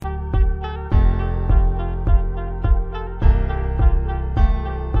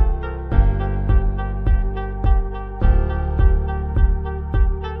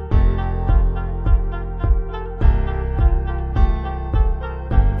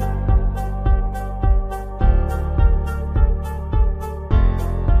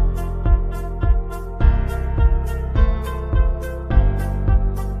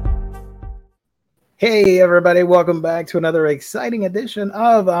Hey everybody, welcome back to another exciting edition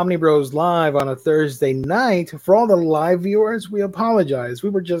of MangaBros Live on a Thursday night. For all the live viewers, we apologize. We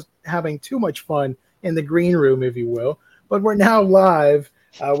were just having too much fun in the green room, if you will. But we're now live.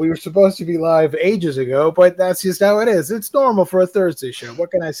 We were supposed to be live ages ago, but that's just how it is. It's normal for a Thursday show. What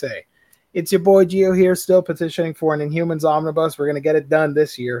can I say? It's your boy Gio here, still petitioning for an Inhumans omnibus. We're going to get it done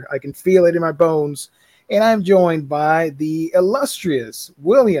this year. I can feel it in my bones. And I'm joined by the illustrious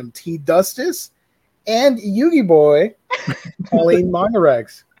William T. Dustis and Yugi Boy, Colleen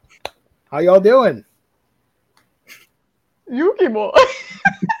Mongarex. How y'all doing? Yugi Boy.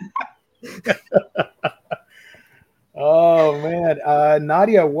 Oh, man.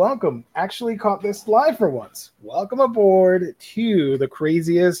 Nadia, welcome. Actually caught this live for once. Welcome aboard to the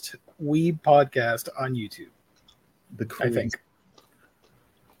craziest weeb podcast on YouTube. I think.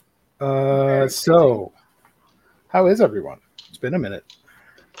 So, how is everyone? It's been a minute.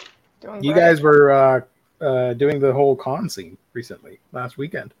 You guys were doing the whole con scene recently, last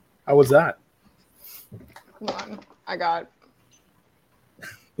weekend. How was that? Come on. I got...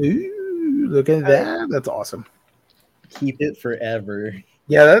 Ooh, look at that. That's awesome. Keep it forever.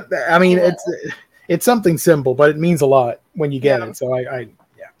 Yeah, it's something simple, but it means a lot when you get it. So I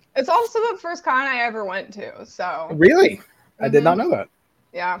It's also the first con I ever went to, so... Really? Mm-hmm. I did not know that.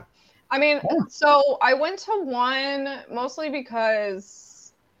 Yeah. I mean, so I went to one mostly because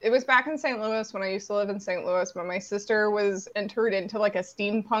it was back in St. Louis when I used to live in St. Louis, but my sister was entered into like a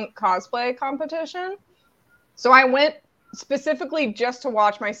steampunk cosplay competition. So I went specifically just to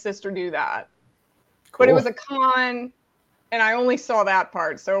watch my sister do that. Cool. But it was a con, and I only saw that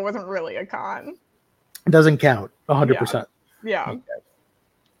part, so it wasn't really a con. It doesn't count, 100%. Yeah. Okay.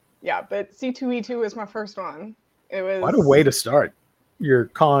 Yeah, but C2E2 was my first one. It was... What a way to start your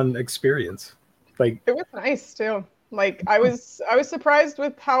con experience. Like, it was nice too. Like I was surprised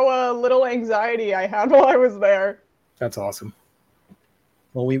with how little anxiety I had while I was there. That's awesome.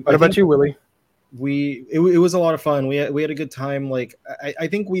 Well, what about you, Willie? It was a lot of fun. We had a good time. Like I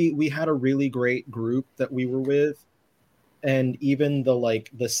think we had a really great group that we were with, and even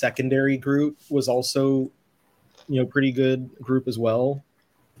the secondary group was also, pretty good group as well.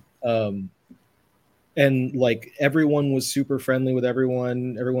 And like everyone was super friendly with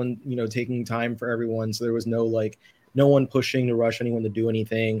everyone, taking time for everyone. So there was no one pushing to rush anyone to do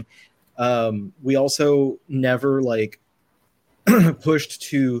anything. We also never pushed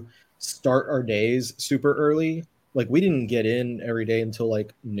to start our days super early. Like we didn't get in every day until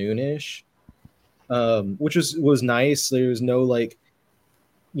like noonish, which was nice. There was no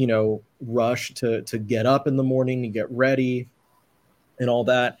rush to get up in the morning to get ready and all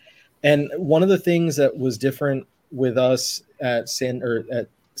that. And one of the things that was different with us at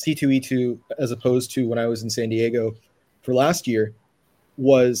C2E2 as opposed to when I was in San Diego for last year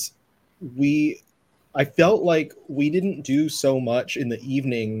was I felt like we didn't do so much in the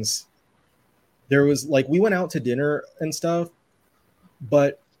evenings. There was we went out to dinner and stuff,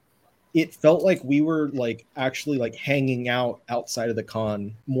 but it felt like we were actually hanging out outside of the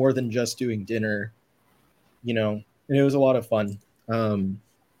con more than just doing dinner, and it was a lot of fun.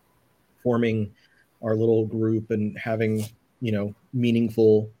 Forming our little group and having,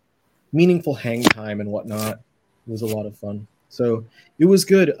 meaningful hang time and whatnot. It was a lot of fun. So it was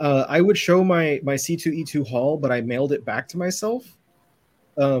good. I would show my C2E2 haul, but I mailed it back to myself.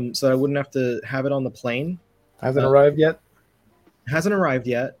 So I wouldn't have to have it on the plane. Hasn't arrived yet? Hasn't arrived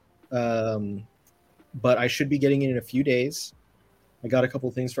yet. But I should be getting it in a few days. I got a couple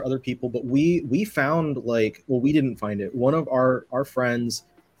of things for other people, but we found we didn't find it. One of our friends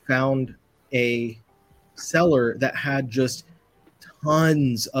found a seller that had just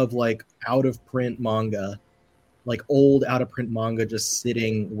tons of out of print manga, old out of print manga just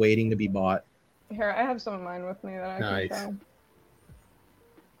sitting waiting to be bought. Here, I have some of mine with me that I can show.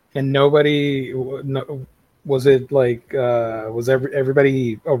 And nobody, was it was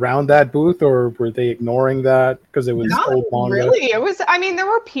everybody around that booth, or were they ignoring that because it was old manga? Really, it was. I mean, there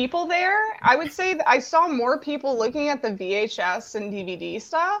were people there. I would say that I saw more people looking at the VHS and DVD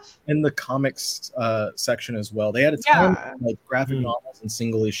stuff. In the comics section as well, they had a ton of graphic novels and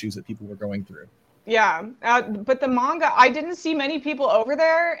single issues that people were going through. Yeah, but the manga, I didn't see many people over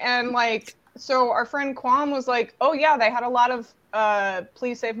there, and so our friend Kwam was like, "Oh yeah, they had a lot of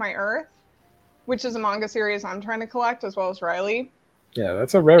Please Save My Earth," which is a manga series I'm trying to collect, as well as Riley. Yeah,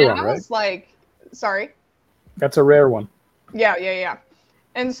 that's a rare one, right? I was like, sorry? That's a rare one. Yeah.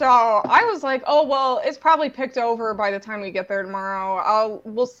 And so I was like, oh, well, it's probably picked over by the time we get there tomorrow.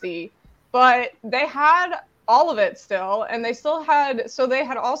 We'll see. But they had all of it still, and they still had, so they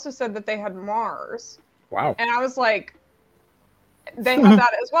had also said that they had Mars. Wow. And I was like, they have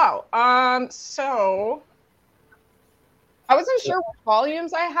that as well. So I wasn't sure what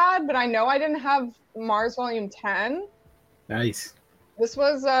volumes I had, but I know I didn't have Mars Volume 10. Nice. This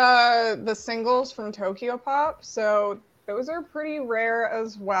was the singles from Tokyo Pop, so those are pretty rare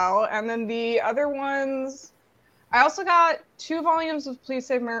as well. And then the other ones, I also got 2 volumes of Please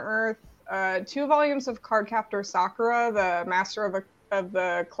Save My Earth, 2 volumes of Cardcaptor Sakura, the Master of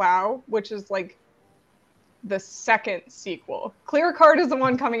the Cloud, which is like the second sequel. Clear Card is the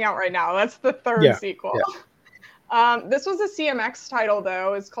one coming out right now. That's the third sequel. Yeah. This was a CMX title,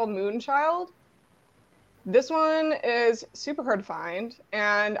 though. It's called Moonchild. This one is super hard to find,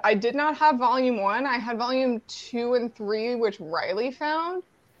 and I did not have volume 1. I had volume 2 and 3, which Riley found.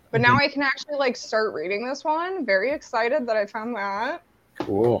 But now I can actually like start reading this one. Very excited that I found that.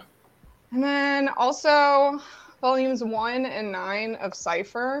 Cool. And then also volumes 1 and 9 of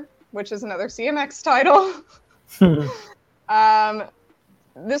Cypher, which is another CMX title.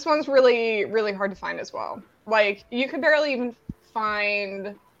 This one's really, really hard to find as well. Like you can barely even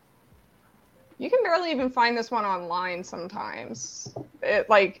find this one online sometimes.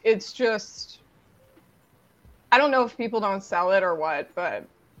 It's just, I don't know if people don't sell it or what, but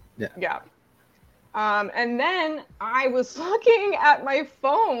yeah. And then I was looking at my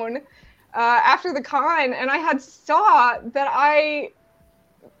phone after the con, and I had saw that I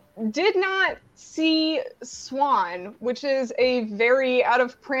did not see Swan, which is a very out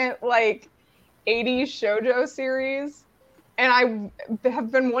of print like 80s shoujo series. And I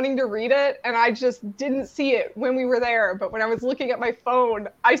have been wanting to read it, and I just didn't see it when we were there. But when I was looking at my phone,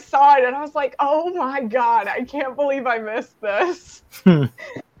 I saw it, and I was like, oh my God, I can't believe I missed this. And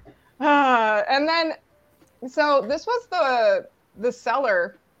then, so this was the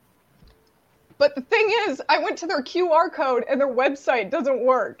seller. But the thing is, I went to their QR code, and their website doesn't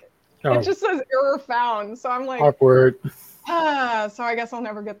work. Oh. It just says error found. So I'm like, awkward. So I guess I'll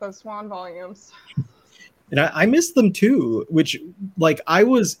never get those Swan volumes. And I missed them too, which like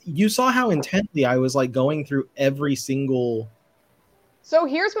you saw how intently I was like going through every single. So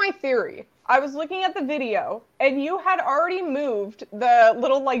here's my theory. I was looking at the video and you had already moved the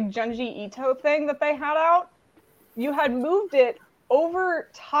little like Junji Ito thing that they had out. You had moved it over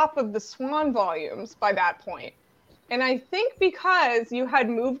top of the Swan volumes by that point. And I think because you had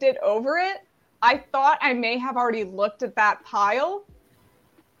moved it over it, I thought I may have already looked at that pile,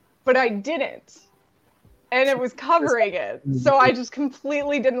 but I didn't. And it was covering it. So I just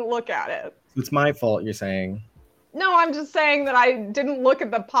completely didn't look at it. It's my fault, you're saying. No, I'm just saying that I didn't look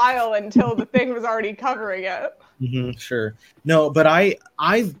at the pile until the thing was already covering it. Mm-hmm, sure. No, but I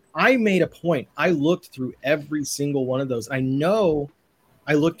made a point. I looked through every single one of those. I know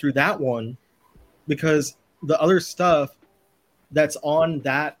I looked through that one because the other stuff that's on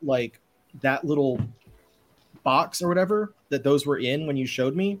that, like, that little box or whatever that those were in when you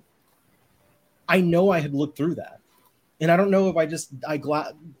showed me, I know I had looked through that. And I don't know if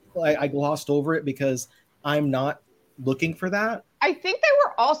I glossed over it because I'm not looking for that. I think they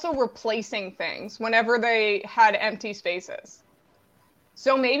were also replacing things whenever they had empty spaces.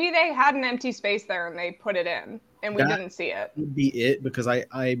 So maybe they had an empty space there and they put it in and we didn't see it. Would be it, because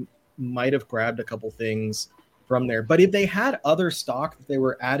I might have grabbed a couple things from there. But if they had other stock that they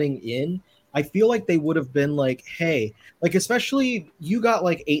were adding in, I feel like they would have been like, hey, like, especially you got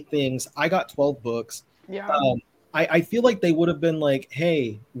like 8 things, I got 12 books. Yeah. I feel like they would have been like,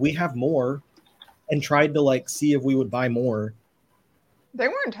 hey, we have more, and tried to like see if we would buy more. They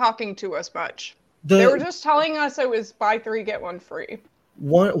weren't talking to us much. They were just telling us it was buy 3, get 1 free.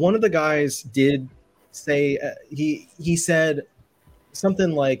 One of the guys did say, he said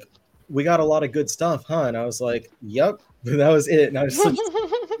something like, we got a lot of good stuff, huh? And I was like, yep, that was it. And I was just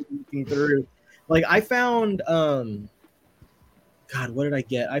looking through. Like, I found, God, what did I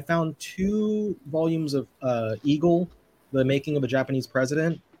get? I found 2 volumes of Eagle, The Making of a Japanese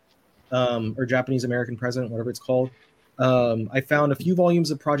President, or Japanese American President, whatever it's called. I found a few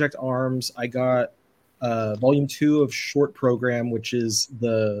volumes of Project Arms. I got volume 2 of Short Program, which is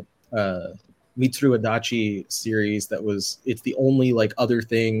the Mitsuru Adachi series. It's the only like other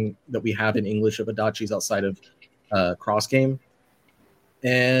thing that we have in English of Adachi's outside of Cross Game.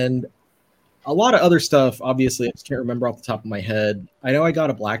 And a lot of other stuff, obviously, I just can't remember off the top of my head. I know I got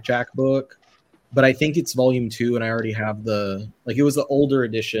a Blackjack book, but I think it's volume 2, and I already have it was the older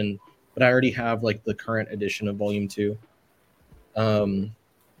edition, but I already have like the current edition of volume 2. So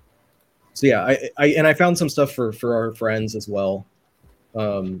yeah, I found some stuff for our friends as well,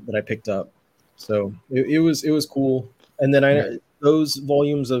 that I picked up. So it was cool. And then those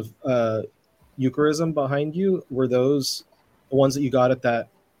volumes of Eucharism behind you, were those the ones that you got at that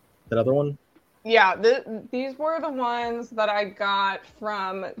other one? Yeah, these were the ones that I got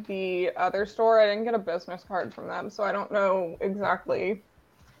from the other store. I didn't get a business card from them, so I don't know exactly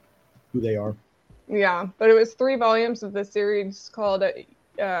who they are. Yeah, but it was 3 volumes of the series called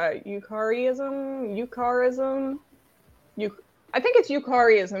Yucarism. I think it's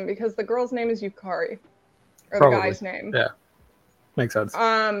Yucarism because the girl's name is Yukari, or Probably. the guy's name. Yeah, makes sense.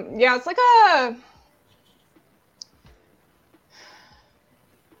 Yeah, it's like a.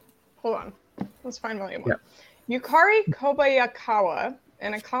 Hold on, let's find volume 1. Yeah. Yukari Kobayakawa,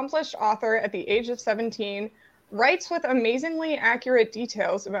 an accomplished author at the age of 17, writes with amazingly accurate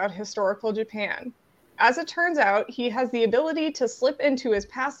details about historical Japan. As it turns out, he has the ability to slip into his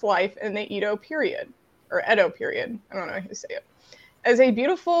past life in the Edo period, or Edo period, I don't know how to say it, as a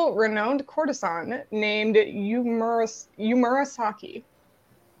beautiful, renowned courtesan named Yumurasaki.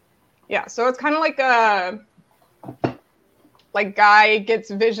 Yeah, so it's kind of like a guy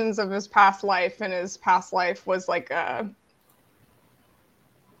gets visions of his past life, and his past life was like a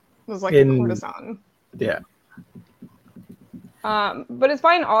courtesan. Yeah. But it's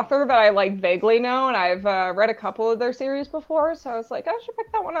by an author that I like vaguely know, and I've read a couple of their series before, so I was like, I should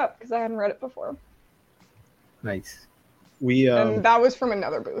pick that one up because I hadn't read it before. Nice. And that was from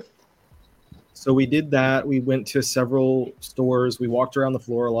another booth. So we did that. We went to several stores. We walked around the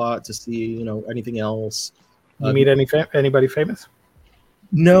floor a lot to see, anything else. You meet anybody famous?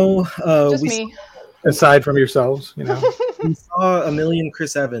 No. Just me. Aside from yourselves, We saw a million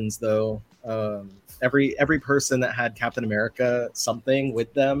Chris Evans, though. Every person that had Captain America something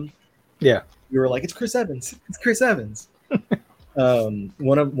with them, yeah, we were like, it's Chris Evans. It's Chris Evans.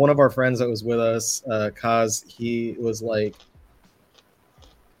 One of our friends that was with us, Kaz, he was like,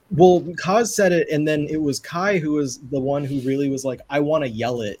 well, Kaz said it, and then it was Kai who was the one who really was like, I want to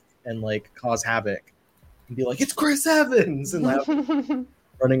yell it and like cause havoc and be like, it's Chris Evans, and laugh,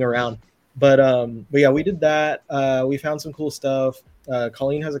 running around. But yeah, we did that. We found some cool stuff.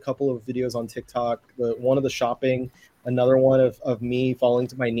 Colleen has a couple of videos on TikTok. One of the shopping, another one of me falling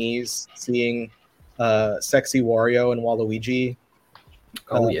to my knees, seeing sexy Wario and Waluigi.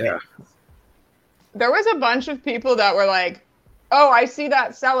 Oh yeah. There was a bunch of people that were like, "Oh, I see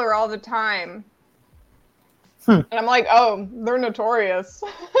that seller all the time," and I'm like, "Oh, they're notorious."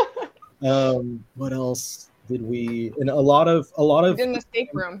 What else did we? And a lot of we did an escape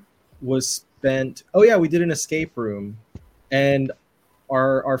room. Was spent. Oh yeah, we did an escape room, and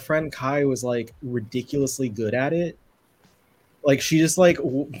our friend Kai was like ridiculously good at it. Like she just like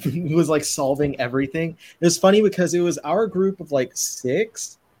was like solving everything. It was funny because it was our group of like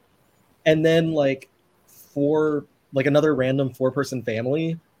 6, and then like 4, like another random 4-person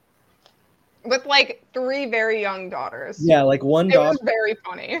family with like 3 very young daughters. Yeah, like one daughter. It was very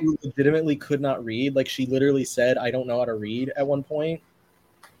funny. Who legitimately could not read. Like she literally said, "I don't know how to read" at one point.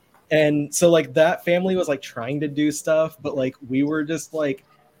 And so like that family was like trying to do stuff, but like we were just like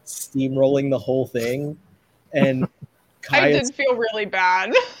steamrolling the whole thing. And I did feel really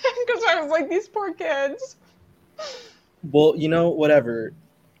bad because I was like, these poor kids. Well, whatever.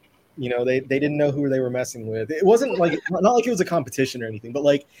 They didn't know who they were messing with. It wasn't like not like it was a competition or anything,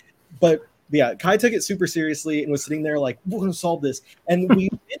 but yeah, Kai took it super seriously and was sitting there like, we're gonna solve this. And we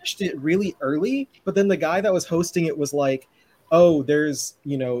finished it really early, but then the guy that was hosting it was like, oh, there's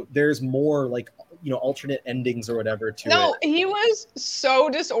more like, alternate endings or whatever to it. No, he was so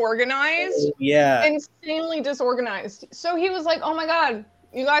disorganized. Yeah. Insanely disorganized. So he was like, oh my God,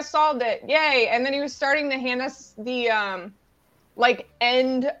 you guys solved it. Yay. And then he was starting to hand us the, like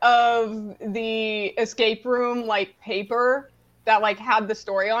end of the escape room, like paper that like had the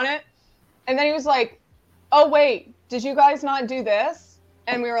story on it. And then he was like, oh wait, did you guys not do this?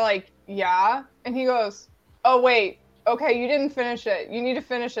 And we were like, yeah. And he goes, oh wait, okay, you didn't finish it. You need to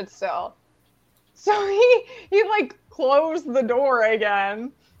finish it still. So he like closed the door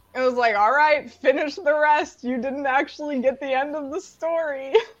again. It was like, all right, finish the rest. You didn't actually get the end of the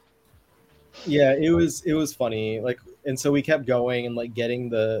story. Yeah, it was funny. Like, and so we kept going and like getting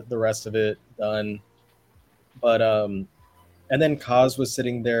the rest of it done. But and then Kaz was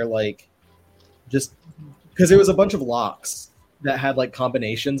sitting there like just because there was a bunch of locks that had like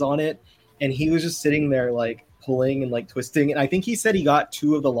combinations on it, and he was just sitting there like pulling and like twisting, and I think he said he got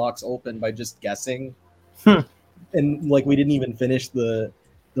 2 of the locks open by just guessing. And like we didn't even finish the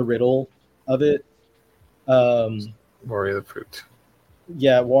riddle of it. Wario the fruit.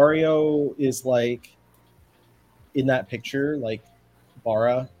 Yeah, Wario is like in that picture, like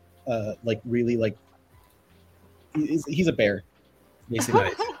Bara, like really like he's a bear,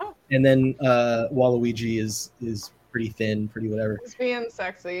 basically. And then Waluigi is pretty thin, pretty whatever. He's being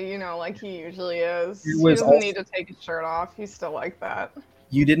sexy, like he usually is. He was doesn't need to take his shirt off. He's still like that.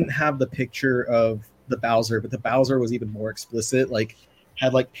 you didn't have the picture of the Bowser, but the Bowser was even more explicit, like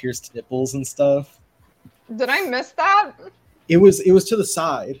had like pierced nipples and stuff. Did I miss that? It was to the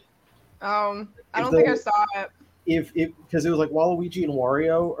side. I don't think I saw it. Because it was like Waluigi and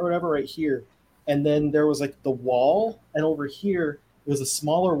Wario or whatever right here, and then there was like the wall, and over here it was a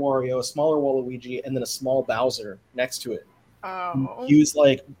smaller Wario, a smaller Waluigi, and then a small Bowser next to it. Oh. He was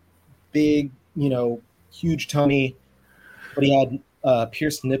like big, huge tummy, but he had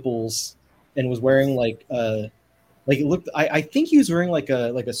pierced nipples and was wearing like it looked. I think he was wearing like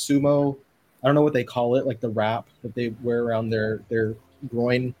a sumo. I don't know what they call it, like the wrap that they wear around their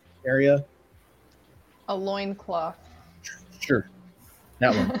groin area. A loincloth. Sure,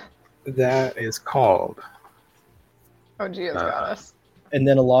 that one. That is called. Oh, Gio's got us. And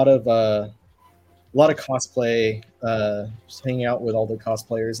then a lot of cosplay, just hanging out with all the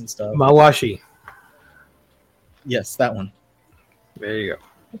cosplayers and stuff. Mawashi. Yes, that one. There you go.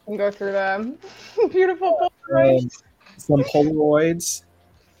 You can go through the beautiful Polaroids. Some Polaroids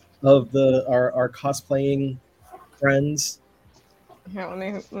of our cosplaying friends. Here,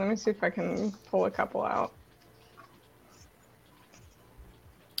 let me see if I can pull a couple out.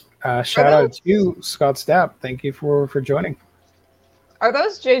 Shout out to you, Scott Stapp. Thank you for joining. Are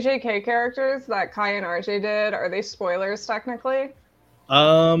those JJK characters that Kai and RJ did? Are they spoilers technically?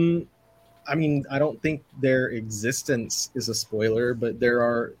 I mean, I don't think their existence is a spoiler, but there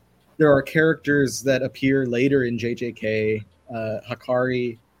are characters that appear later in JJK,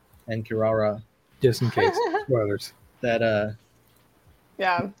 Hakari and Kirara. Just in case. Spoilers. That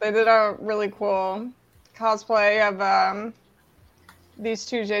Yeah, they did a really cool cosplay of these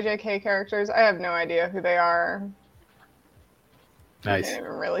two JJK characters. I have no idea who they are. Nice. I didn't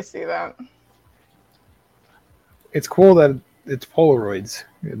even really see that. It's cool that it's Polaroids.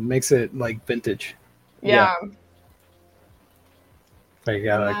 It makes it like vintage. Yeah. Like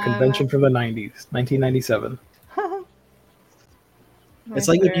a convention from the 90s, 1997. it's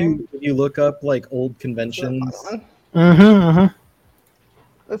like if you look up like old conventions.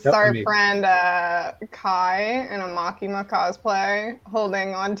 This is our friend Kai in a Makima cosplay,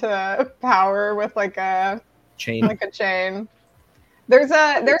 holding onto power with like a chain. There's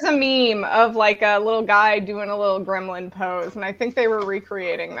a meme of like a little guy doing a little gremlin pose, and I think they were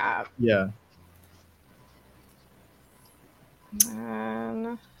recreating that. Yeah.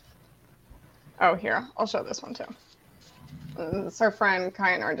 And here, I'll show this one too. It's our friend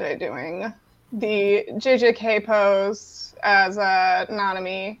Kai and RJ doing the JJK pose as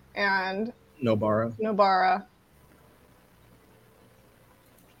Nanami and Nobara.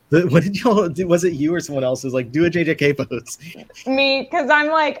 What did y'all do? Was it you or someone else who's like, do a JJK pose? Me, because I'm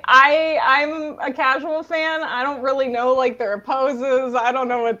like, I'm a casual fan. I don't really know like their poses. I don't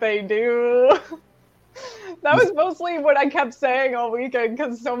know what they do. That was mostly what I kept saying all weekend,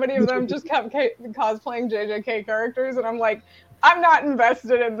 because so many of them just kept cosplaying JJK characters, and I'm like, I'm not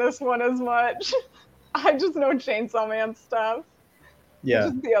invested in this one as much. I just know Chainsaw Man stuff. Yeah.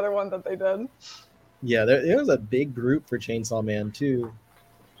 Which is the other one that they did. Yeah, there was a big group for Chainsaw Man too.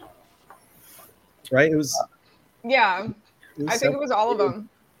 Right? It was. Yeah. I think it was all of them.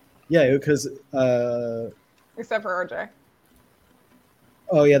 Yeah, because. Except for RJ.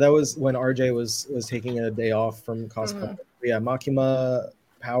 Oh, yeah, that was when RJ was taking a day off from cosplay. Mm-hmm. Yeah, Makima,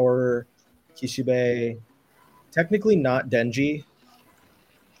 Power, Kishibe. Technically not Denji.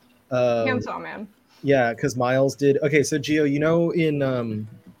 Chainsaw Man. Yeah, because Miles did. Okay, so Gio, in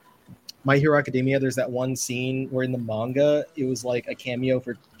My Hero Academia, there's that one scene where in the manga it was like a cameo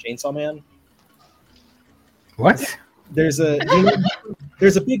for Chainsaw Man. What? There's a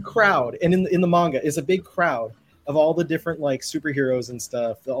big crowd, and in the manga is a big crowd of all the different like superheroes and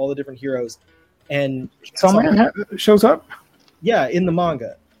stuff, all the different heroes, and Chainsaw Man shows up. Yeah, in the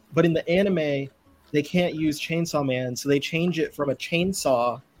manga, but in the anime, they can't use Chainsaw Man, so they change it from a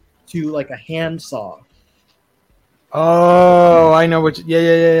chainsaw to like a handsaw. Oh, I know what.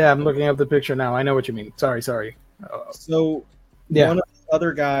 Yeah. I'm looking up the picture now. I know what you mean. Sorry. So, one of the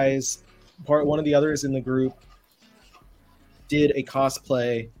other guys, one of the others in the group, did a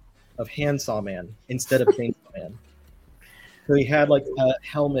cosplay of Handsaw Man instead of Chainsaw Man. So he had like a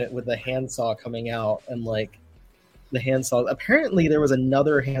helmet with a handsaw coming out, and like the handsaw. Apparently, there was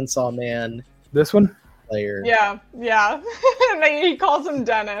another Handsaw Man. This one? Player. Yeah. And he calls him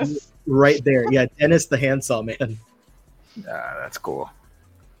Dennis. Right there. Yeah, Dennis the Handsaw Man. That's cool.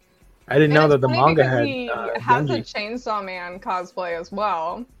 I didn't know that the manga had. He has a Chainsaw Man cosplay as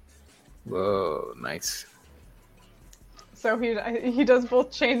well. Whoa, nice. So he does both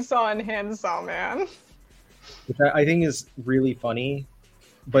Chainsaw and Handsaw Man. Which I think is really funny.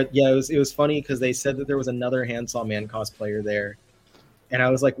 But yeah, it was funny because they said that there was another Handsaw Man cosplayer there. And I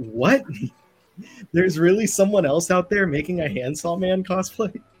was like, what? There's really someone else out there making a Handsaw Man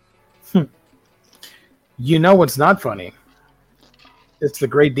cosplay? You know what's not funny? It's the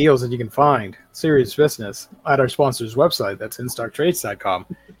great deals that you can find. Serious business at our sponsor's website. That's InStockTrades.com.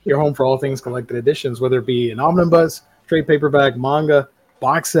 Your home for all things collected editions, whether it be an omnibus, trade paperback, manga,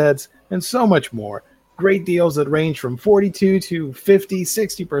 box sets, and so much more. Great deals that range from 42 to 50,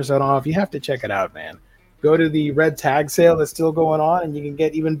 60% off. You have to check it out, man. Go to the red tag sale that's still going on, and you can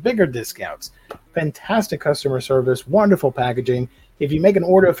get even bigger discounts. Fantastic customer service, wonderful packaging. If you make an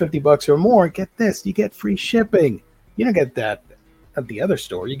order of $50 or more, get this, you get free shipping. You don't get that at the other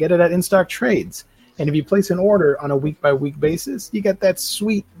store. You get it at In Stock Trades. And if you place an order on a week-by-week basis, you get that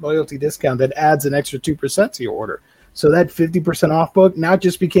sweet loyalty discount that adds an extra 2% to your order. So that 50% off book now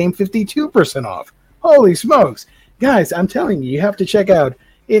just became 52% off. Holy smokes. Guys, I'm telling you, you have to check out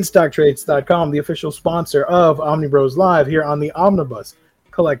InStockTrades.com, the official sponsor of OmniBros Live here on the Omnibus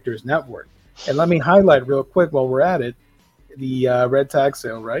Collectors Network. And let me highlight real quick while we're at it, the red tag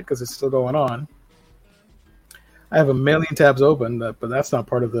sale, right? Because it's still going on. I have a million tabs open, but that's not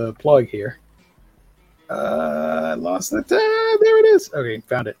part of the plug here. I lost the tab. There it is. Okay,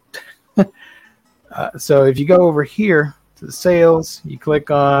 found it. So if you go over here to the sales, you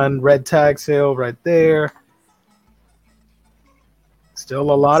click on red tag sale right there.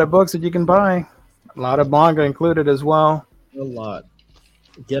 Still a lot of books that you can buy. A lot of manga included as well. A lot.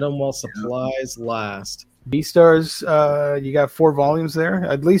 Get them while supplies last. B-Stars, you got 4 volumes there.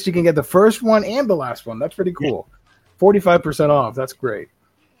 At least you can get the first one and the last one. That's pretty cool. 45% off. That's great.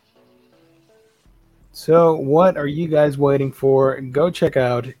 So what are you guys waiting for? Go check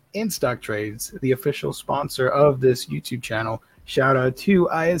out In Stock Trades, the official sponsor of this YouTube channel. Shout out to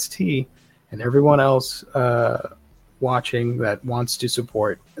IST and everyone else watching that wants to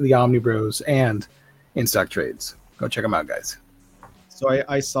support the OmniBros and In Stock Trades. Go check them out, guys. So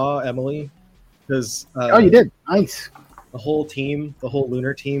I saw Emily because oh, you did? Nice. The whole team, the whole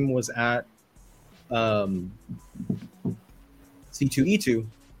Lunar team was at C2E2.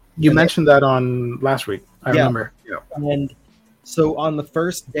 You mentioned that on last week. I remember. Yeah. And so on the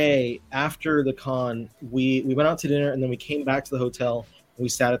first day after the con, we went out to dinner and then we came back to the hotel. And we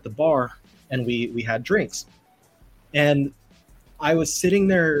sat at the bar and we had drinks. And I was sitting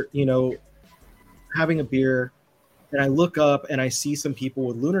there, you know, having a beer, and I look up and I see some people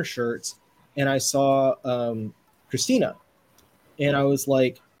with Lunar shirts, and I saw Christina, and I was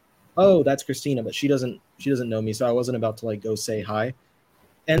like, "Oh, that's Christina," but she doesn't know me, so I wasn't about to like go say hi.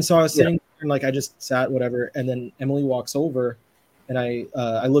 And so I was sitting there and like I just sat, whatever, and then Emily walks over, and I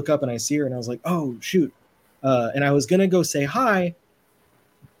look up and I see her, and I was like, "Oh shoot!" And I was gonna go say hi,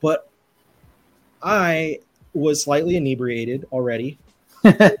 but I was slightly inebriated already.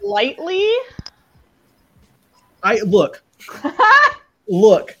 Lightly? Look,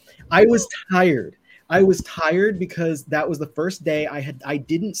 I was tired. I was tired because that was the first day I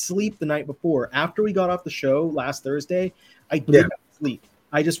didn't sleep the night before. After we got off the show last Thursday, I didn't sleep.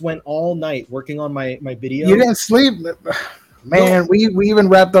 I just went all night working on my video. You didn't sleep? Man, no. we even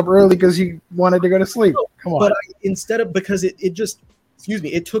wrapped up early because you wanted to go to sleep. No, come on. But because it just, excuse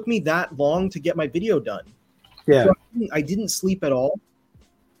me, it took me that long to get my video done. Yeah. So I didn't sleep at all.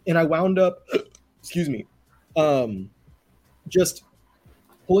 And I wound up, excuse me, just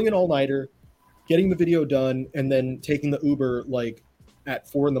pulling an all-nighter, getting the video done, and then taking the Uber like at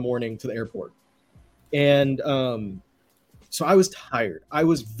 4 a.m. to the airport. And so I was tired. I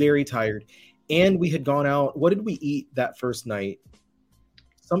was very tired. And we had gone out. What did we eat that first night?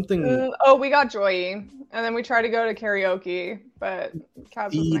 Something. We got Joy, and then we tried to go to karaoke, but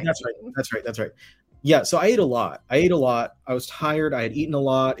Kaz was That's right. Yeah, so I ate a lot. I was tired. I had eaten a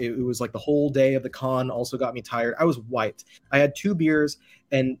lot. It was like the whole day of the con also got me tired. I was wiped. I had 2 beers,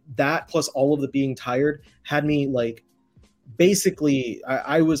 and that plus all of the being tired had me like basically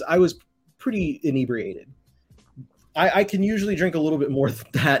I was pretty inebriated. I can usually drink a little bit more than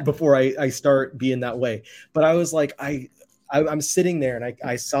that before I start being that way. But I was like, I'm sitting there and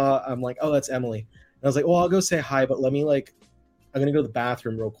I'm like, oh, that's Emily. And I was like, well, I'll go say hi, but let me like, I'm going to go to the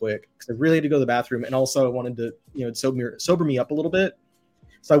bathroom real quick because I really had to go to the bathroom. And also I wanted to, you know, sober me up a little bit.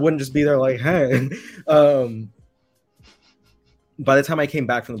 So I wouldn't just be there like, hey. By the time I came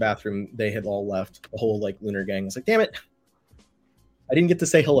back from the bathroom, they had all left. The whole like Lunar gang. I was like, damn it. I didn't get to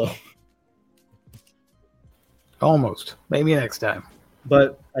say hello. Almost. Maybe next time.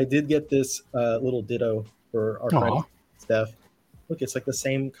 But I did get this little ditto for our friend Steph. Look, it's like the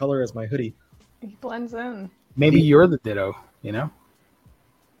same color as my hoodie. He blends in. Maybe you're the ditto, you know?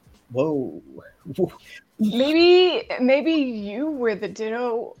 Whoa. Maybe you were the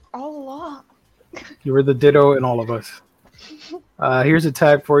ditto all along. You were the ditto in all of us. Here's a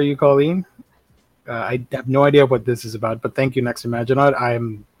tag for you, Colleen. I have no idea what this is about, but thank you, Next Imaginaut.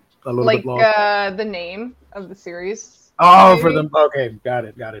 I'm a little bit lost. The name of the series. Oh, maybe? For them. Okay, got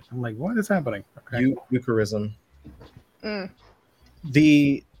it. I'm like, what is happening? Okay. Eucharism. Mm.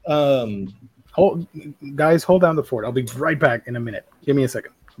 The hold down the fort. I'll be right back in a minute. Give me a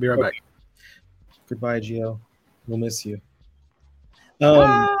second. I'll be right back. Goodbye, Gio. We'll miss you.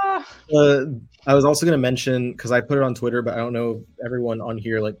 I was also going to mention, because I put it on Twitter, but I don't know if everyone on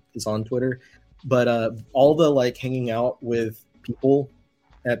here like is on Twitter. But all the like hanging out with people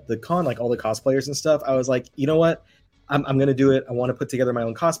at the con, like all the cosplayers and stuff, I was like, you know what? I'm going to do it. I want to put together my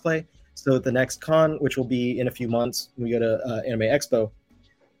own cosplay. So at the next con, which will be in a few months, when we go to Anime Expo,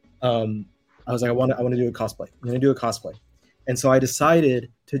 I was like, I want to do a cosplay. I'm going to do a cosplay. And so I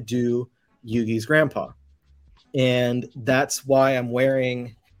decided to do Yugi's grandpa. And that's why I'm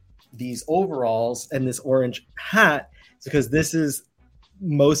wearing these overalls and this orange hat, because this is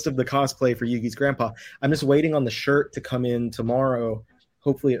most of the cosplay for Yugi's grandpa. I'm just waiting on the shirt to come in tomorrow.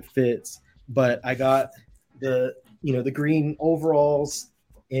 Hopefully it fits. But I got the green overalls,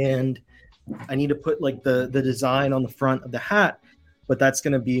 and I need to put like the design on the front of the hat. But that's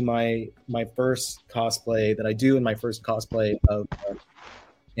going to be my first cosplay that I do, and my first cosplay of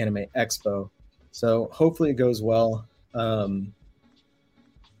Anime Expo. So hopefully it goes well. And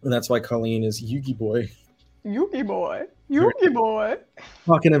that's why Colleen is Yugi boy. Yugi boy.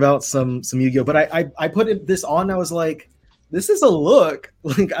 Talking about some Yu-Gi-Oh! But I put this on. I was like, this is a look.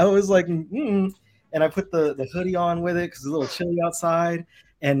 Like I was like, and I put the hoodie on with it because it's a little chilly outside.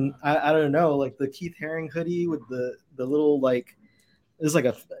 And I don't know, like the Keith Haring hoodie with the little like, it was like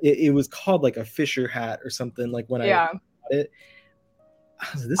it was called like a Fisher hat or something. Like when I got it.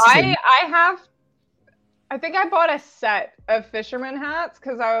 I think I bought a set of fisherman hats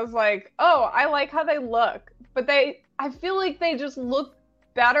because I was like, oh, I like how they look. But I feel like they just look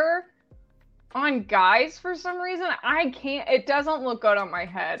better on guys for some reason. It doesn't look good on my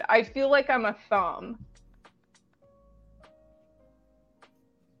head. I feel like I'm a thumb.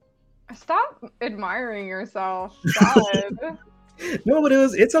 Stop admiring yourself. God. No, but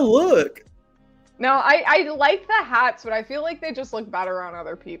it's a look. No, I like the hats, but I feel like they just look better on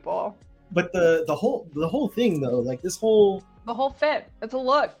other people. But the whole thing though, like the whole fit, it's a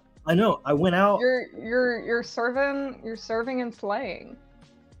look. I know. I went out. You're serving and slaying.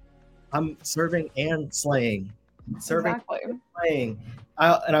 I'm serving and slaying. Exactly. And slaying.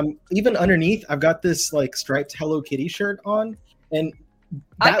 And I'm even underneath. I've got this like striped Hello Kitty shirt on, and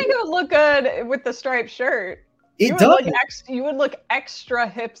I think it would look good with the striped shirt. It does. You would look extra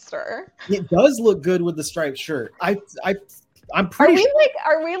hipster. It does look good with the striped shirt. I'm pretty.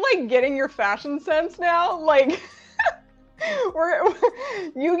 Are we like getting your fashion sense now? Like,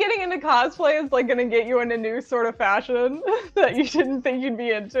 you getting into cosplay is like gonna get you into new sort of fashion that you didn't think you'd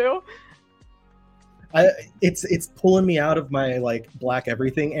be into. It's pulling me out of my like black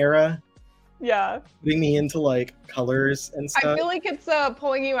everything era. Yeah. Putting me into like colors and stuff. I feel like it's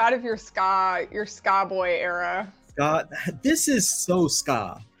pulling you out of your ska boy era. Ska. This is so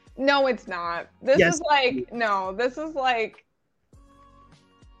ska. No, it's not. This is like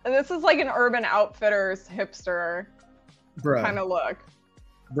an Urban Outfitters hipster kind of look.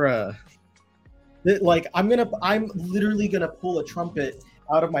 Bruh. Like I'm literally gonna pull a trumpet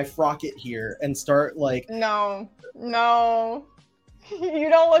out of my frocket here and start like. No. You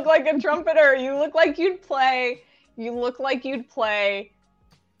don't look like a trumpeter. You look like you'd play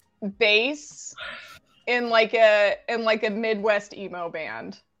bass in like a Midwest emo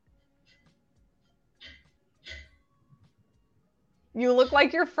band. You look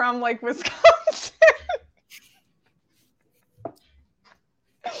like you're from like Wisconsin.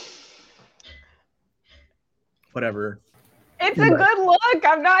 Whatever. It's a good look.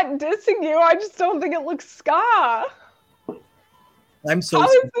 I'm not dissing you. I just don't think it looks ska. How is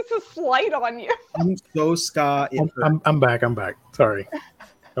this a slight on you? I'm so ska. I'm back. Sorry.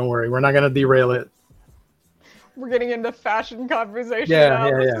 Don't worry. We're not gonna derail it. We're getting into fashion conversation.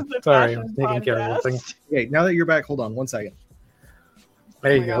 Yeah. Sorry, I'm taking care of something. Okay, now that you're back, hold on one second.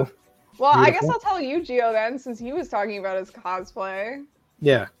 There you go. Well, beautiful. I guess I'll tell you, Gio, then, since he was talking about his cosplay.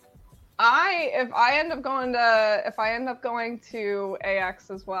 Yeah. If I end up going to AX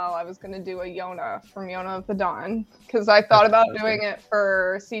as well, I was gonna do a Yona from Yona of the Dawn because I thought about doing it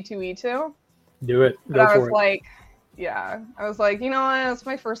for C2E2. Do it. But I was like, you know what? It's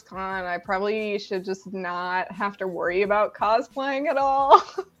my first con. I probably should just not have to worry about cosplaying at all.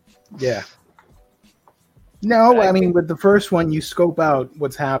 Yeah. No, I mean, with the first one, you scope out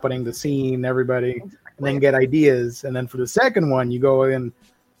what's happening, the scene, everybody, and then get ideas. And then for the second one, you go in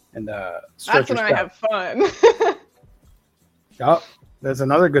and stretch that's when I have fun. Oh, that's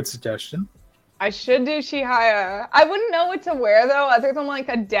another good suggestion. I should do Chihaya. I wouldn't know what to wear though, other than like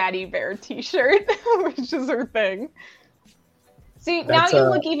a daddy bear t-shirt, which is her thing. See, That's, now you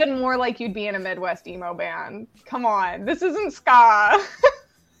look even more like you'd be in a Midwest emo band. Come on, this isn't ska.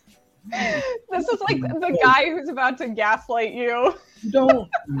 This is like the guy who's about to gaslight you. You don't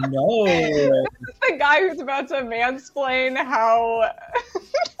know. This is the guy who's about to mansplain how.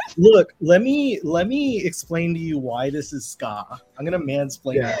 Look, let me explain to you why this is ska. I'm gonna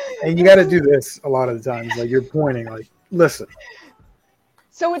mansplain. Yeah, and you got to do this a lot of the times. Like you're pointing, like, listen.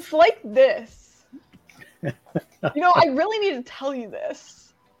 So it's like this. You know, I really need to tell you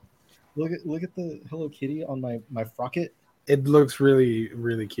this. Look at the Hello Kitty on my frocket. It looks really,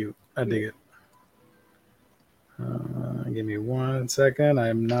 really cute. I dig it. Give me 1 second.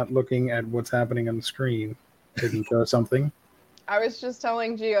 I'm not looking at what's happening on the screen. Didn't throw something. I was just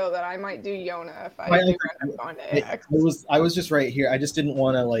telling Gio that I might do Yona if I do end up on AX. I was just right here. I just didn't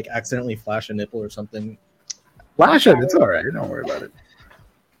want to like accidentally flash a nipple or something. Flash it. It's all right. Don't worry about it.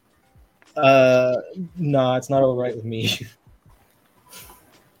 No, it's not all right with me.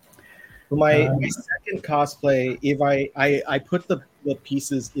 For my second cosplay, if I put the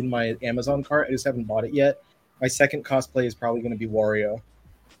pieces in my Amazon cart, I just haven't bought it yet. My second cosplay is probably going to be Wario.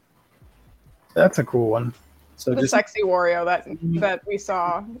 That's a cool one. So the sexy Wario that we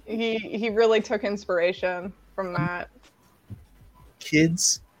saw, he really took inspiration from that.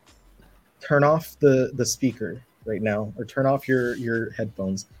 Kids, turn off the speaker right now, or turn off your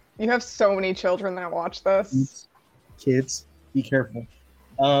headphones. You have so many children that watch this. Kids, be careful.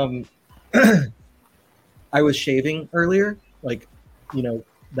 I was shaving earlier, like, you know,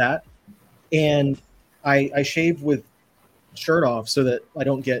 that, and I shave with shirt off so that I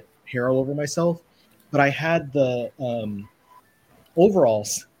don't get hair all over myself. But I had the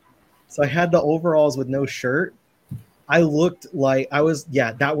overalls, so I had the overalls with no shirt. I looked like I was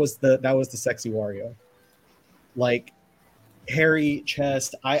that was the sexy Wario, like hairy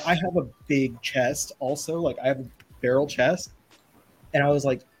chest. I have a big chest also, like I have a barrel chest, and I was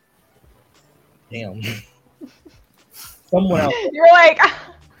like, damn. Someone else. You're like,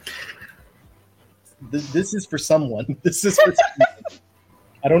 this is for someone. This is for someone.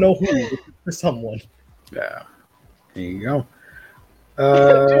 I don't know who. This is for someone. Yeah. There you go.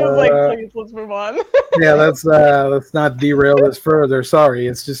 like, please, let's move on. Yeah, let's not derail this further. Sorry,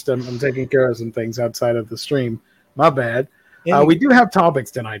 it's just I'm taking care of some things outside of the stream. My bad. We do have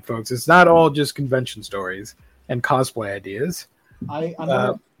topics tonight, folks. It's not all just convention stories and cosplay ideas. I'm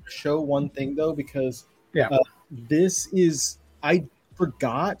gonna show one thing though, because this is I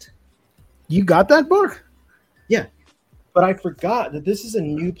forgot. You got that book? Yeah, but I forgot that this is a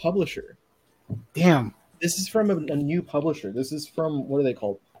new publisher. Damn. This is from a new publisher. This is from, what are they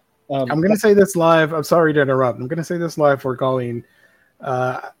called? I'm going to say this live. I'm sorry to interrupt. I'm going to say this live for Colleen.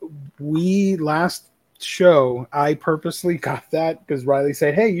 We last show, I purposely got that because Riley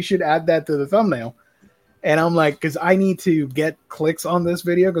said, hey, you should add that to the thumbnail. And I'm like, because I need to get clicks on this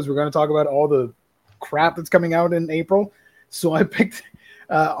video because we're going to talk about all the crap that's coming out in April. So I picked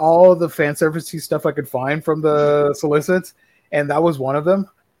all the fan servicey stuff I could find from the solicits, and that was one of them.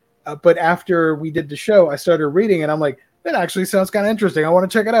 But after we did the show, I started reading, and I'm like, that actually sounds kind of interesting. I want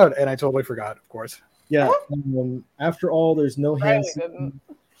to check it out. And I totally forgot, of course. Yeah. After all, there's no hands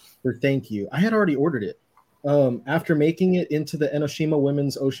for thank you. I had already ordered it. After making it into the Enoshima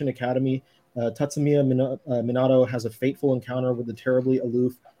Women's Ocean Academy, Tatsumiya Minato has a fateful encounter with the terribly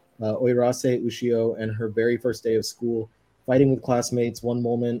aloof Oirase Ushio and her very first day of school. Fighting with classmates one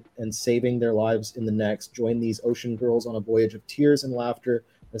moment and saving their lives in the next. Join these ocean girls on a voyage of tears and laughter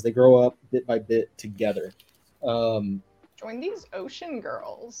as they grow up bit by bit together. Join these ocean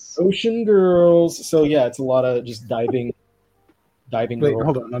girls. Ocean girls. So yeah, it's a lot of just diving. Wait, girls.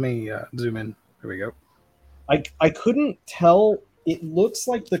 Hold on. Let me zoom in. There we go. I couldn't tell. It looks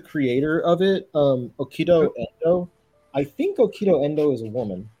like the creator of it, Okido Endo. I think Okido Endo is a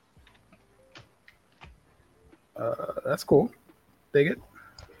woman. That's cool. Dig it.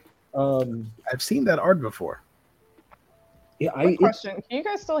 I've seen that art before. Yeah, question. Can you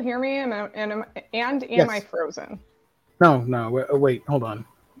guys still hear me? Am I frozen? No. Wait, hold on.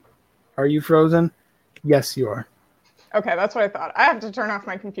 Are you frozen? Yes, you are. Okay, that's what I thought. I have to turn off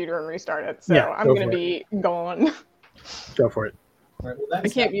my computer and restart it, so I'm going to be gone. Go for it. All right, well, I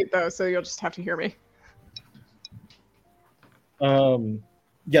can't mute though, so you'll just have to hear me.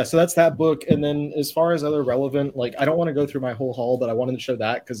 Yeah, so that's that book. And then as far as other relevant, like I don't want to go through my whole haul, but I wanted to show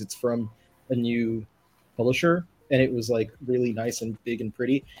that because it's from a new publisher and it was like really nice and big and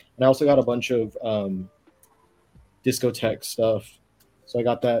pretty. And I also got a bunch of discotheque stuff. So I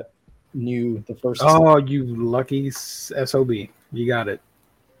got that new, the first. Oh, you lucky SOB. You got it.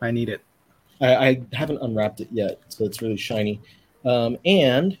 I need it. I haven't unwrapped it yet, so it's really shiny.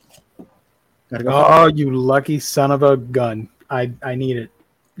 And gotta go. Oh, you lucky son of a gun. I need it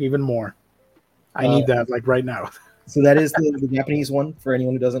even more. I need that like right now. So that is the Japanese one for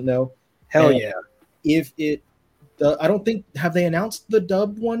anyone who doesn't know. Hell and yeah. If it, I don't think, have they announced the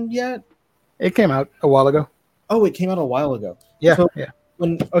dub one yet? It came out a while ago. Oh, it came out a while ago. Yeah, so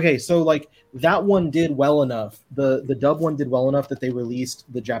yeah. So like that one did well enough. The dub one did well enough that they released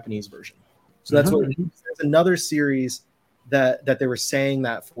the Japanese version. So that's what there's another series that they were saying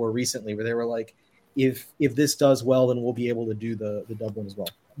that for recently, where they were like, if this does well, then we'll be able to do the dub one as well.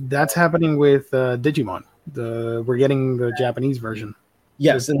 That's happening with Digimon. We're getting the Japanese version.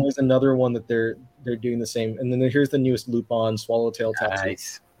 Yes, and there's another one that they're doing the same. And then here's the newest Lupin, Swallowtail Tattoo.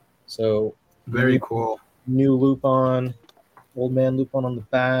 Nice. So very cool. New Lupin, old man Lupin on the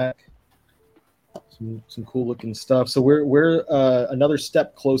back. Some cool looking stuff. So we're another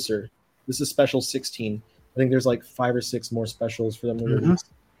step closer. This is special 16. I think there's like 5 or 6 more specials for them to release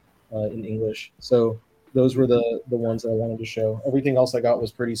in English. So those were the ones that I wanted to show. Everything else I got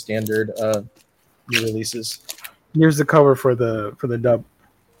was pretty standard new releases. Here's the cover for the dub,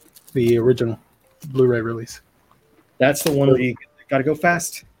 the original Blu-ray release. That's the one where you got to go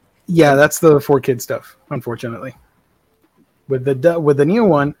fast. Yeah, that's the 4Kid stuff. Unfortunately, with the new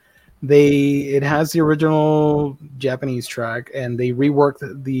one, it has the original Japanese track, and they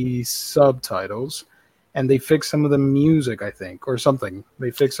reworked the subtitles, and they fixed some of the music, I think, or something.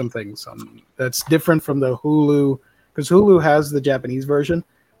 They fixed some things that's different from the Hulu, because Hulu has the Japanese version,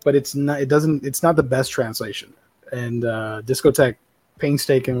 but it's not the best translation. And Discotek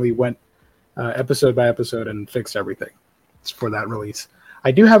painstakingly went episode by episode and fixed everything for that release.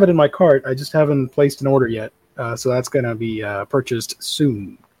 I do have it in my cart. I just haven't placed an order yet, so that's going to be purchased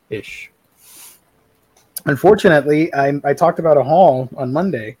soon-ish. Unfortunately, I talked about a haul on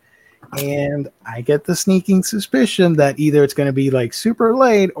Monday, and I get the sneaking suspicion that either it's going to be like super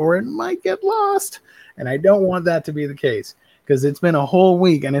late or it might get lost, and I don't want that to be the case because it's been a whole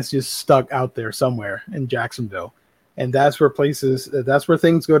week and it's just stuck out there somewhere in Jacksonville. And that's where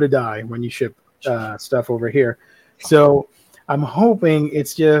things go to die when you ship stuff over here. So I'm hoping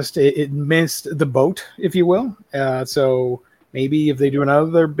it's just it missed the boat, if you will. So maybe if they do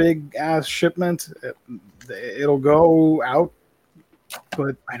another big ass shipment, it'll go out.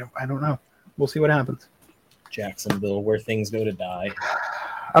 But I don't know. We'll see what happens. Jacksonville, where things go to die.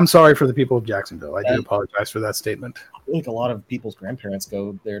 I'm sorry for the people of Jacksonville. I do apologize for that statement. I feel like a lot of people's grandparents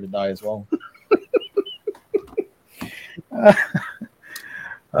go there to die as well.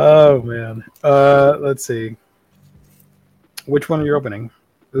 Oh man. Let's see. Which one are you opening?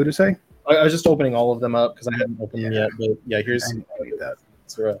 Udusei? I was just opening all of them up because I hadn't opened them yet. But yeah, here's that.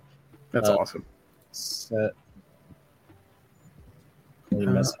 That's awesome. Set.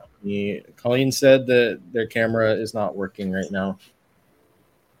 Colleen said that their camera is not working right now.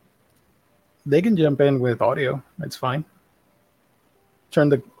 They can jump in with audio. It's fine. Turn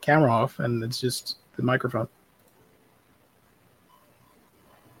the camera off, and it's just the microphone.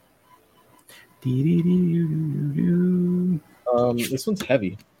 This one's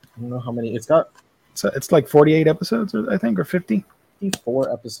heavy. I don't know how many. It's like 48 episodes, I think, or 50.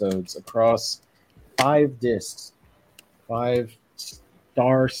 54 episodes across 5 discs. 5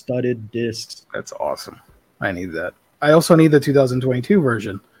 star-studded discs. That's awesome. I need that. I also need the 2022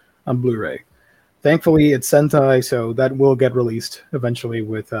 version on Blu-ray. Thankfully, it's Sentai, so that will get released eventually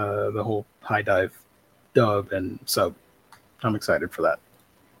with the whole high dive dub and sub. I'm excited for that.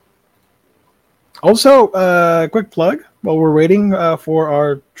 Also, quick plug while we're waiting for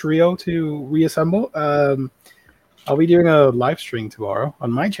our trio to reassemble. I'll be doing a live stream tomorrow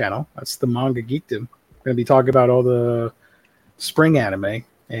on my channel. That's the Manga Geekdom. I'm going to be talking about all the spring anime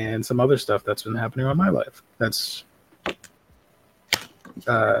and some other stuff that's been happening on my life. That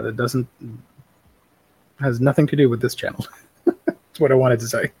has nothing to do with this channel. That's what I wanted to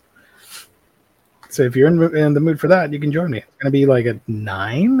say. So if you're in the mood for that, you can join me. It's going to be like at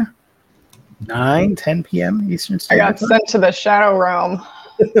 10 p.m. Eastern Standard Time. I got sent to the Shadow Realm.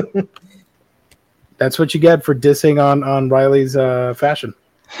 That's what you get for dissing on Riley's fashion.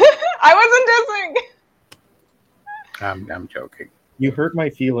 I wasn't dissing. I'm joking. You hurt my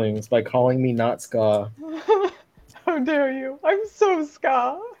feelings by calling me not ska. How dare you? I'm so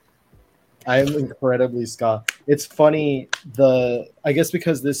ska. I am incredibly ska. It's funny, I guess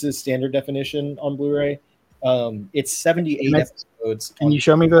because this is standard definition on Blu-ray, it's 78 episodes. Can you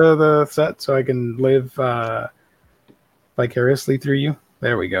show me the set so I can live vicariously through you?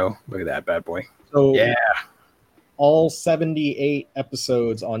 There we go. Look at that bad boy. So yeah. all 78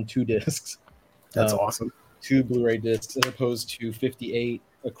 episodes on 2 discs. That's awesome. 2 Blu-ray discs as opposed to 58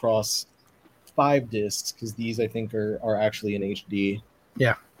 across 5 discs, because these I think are actually in HD.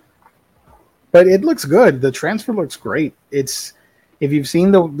 Yeah. But it looks good. The transfer looks great. It's if you've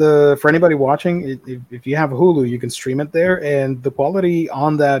seen the for anybody watching, if you have Hulu, you can stream it there, and the quality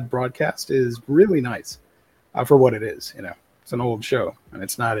on that broadcast is really nice for what it is. You know, it's an old show and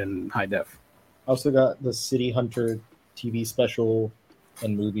it's not in high def. I also got the City Hunter TV special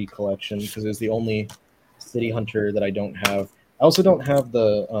and movie collection because it's the only City Hunter that I don't have. I also don't have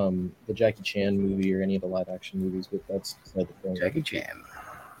the Jackie Chan movie or any of the live action movies, but that's beside the point. Jackie Chan.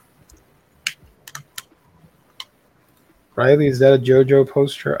 Riley, is that a JoJo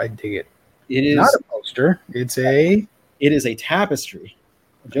poster? I dig it. It is not a poster. It is a tapestry.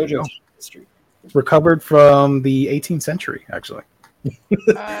 A JoJo tapestry. Recovered from the 18th century, actually.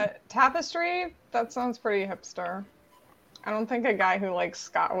 Tapestry? That sounds pretty hipster. I don't think a guy who likes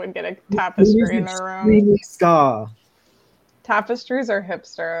ska would get a tapestry in their room. Ska. Tapestries are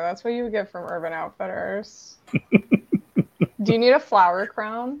hipster. That's what you would get from Urban Outfitters. Do you need a flower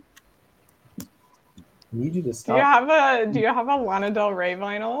crown? I need you to stop. Do you have a Lana Del Rey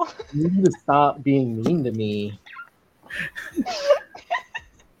vinyl? You need to stop being mean to me.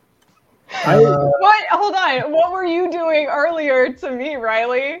 What? Hold on. What were you doing earlier to me,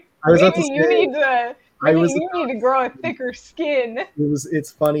 Riley? Maybe you need to grow a thicker skin.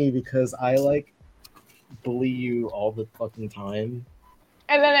 It's funny because I like bully you all the fucking time.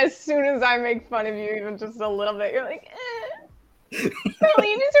 And then as soon as I make fun of you, even just a little bit, you're like,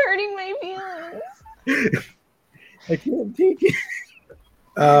 Riley, just hurting my feelings. I can't take it.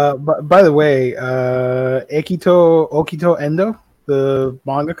 By the way, Okito Endo, the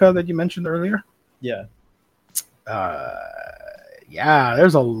mangaka that you mentioned earlier. Yeah. Yeah,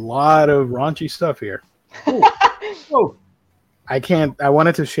 there's a lot of raunchy stuff here. Oh. I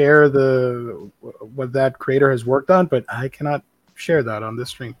wanted to share what that creator has worked on, but I cannot share that on this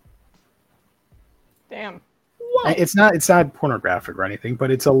stream. Damn. Whoa. It's not pornographic or anything,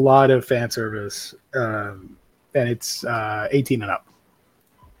 but it's a lot of fan service, and it's 18 and up.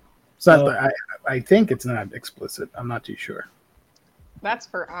 It's not. I think it's not explicit. I'm not too sure. That's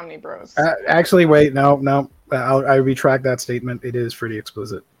for MangaBros. Actually, wait, no. I retract that statement. It is pretty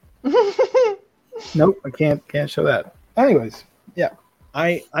explicit. Nope, I can't show that. Anyways, yeah.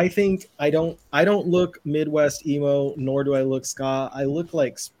 I think I don't look Midwest emo, nor do I look ska. I look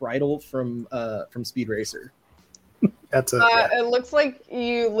like Spritle from Speed Racer. It looks like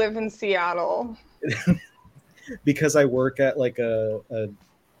you live in Seattle. Because I work at like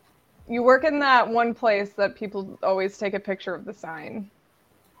You work in that one place that people always take a picture of the sign.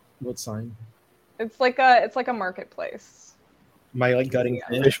 What sign? It's like a marketplace. Am I like gutting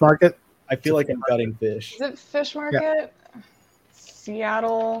fish market? I feel like I'm gutting fish. Is it fish market? Yeah.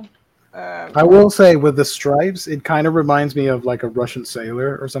 Seattle. I will say with the stripes, it kind of reminds me of like a Russian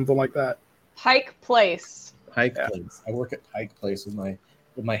sailor or something like that. Pike Place. Pike Place. I work at Pike Place with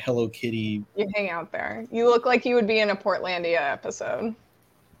my Hello Kitty. You hang out there. You look like you would be in a Portlandia episode.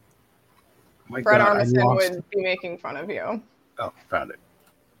 Fred Armisen would be making fun of you. Oh, found it.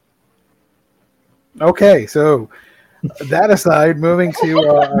 Okay, so that aside, moving to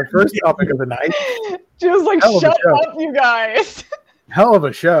our first topic of the night. She was like, shut up, you guys. Hell of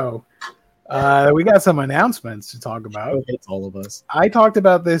a show. We got some announcements to talk about. It's all of us. I talked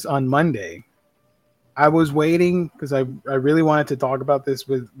about this on Monday. I was waiting because I really wanted to talk about this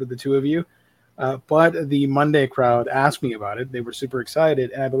with the two of you. But the Monday crowd asked me about it. They were super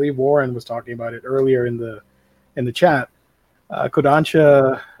excited, and I believe Warren was talking about it earlier in the chat.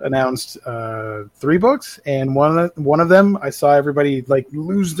 Kodansha announced 3 books, and one of them I saw everybody like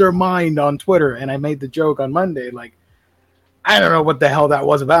lose their mind on Twitter, and I made the joke on Monday like, I don't know what the hell that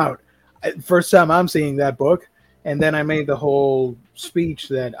was about. First time I'm seeing that book, and then I made the whole speech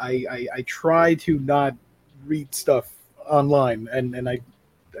that I try to not read stuff online, and I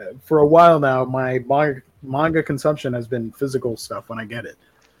for a while now my manga consumption has been physical stuff when I get it.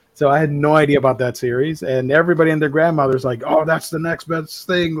 So I had no idea about that series, and everybody and their grandmother's like, "Oh, that's the next best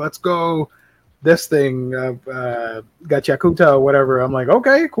thing. Let's go, this thing, Gachakuta or whatever." I'm like,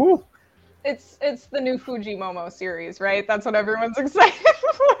 "Okay, cool." It's the new Fujimomo series, right? That's what everyone's excited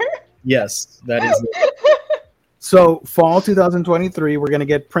for. Yes, that is it. So fall 2023, we're gonna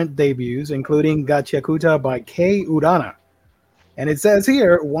get print debuts, including Gachakuta by Kei Urana. And it says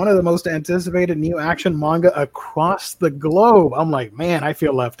here, one of the most anticipated new action manga across the globe. I'm like, man, I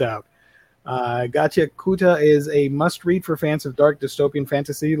feel left out. Gachakuta is a must-read for fans of dark dystopian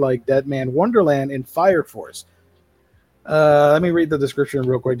fantasy like Dead Man Wonderland and Fire Force. Let me read the description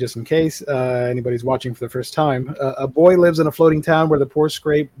real quick, just in case anybody's watching for the first time. A boy lives in a floating town where the poor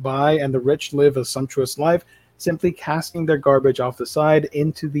scrape by and the rich live a sumptuous life, simply casting their garbage off the side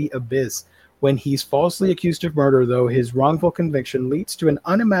into the abyss. When he's falsely accused of murder, though, his wrongful conviction leads to an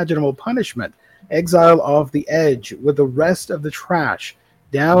unimaginable punishment. Exile off the edge with the rest of the trash.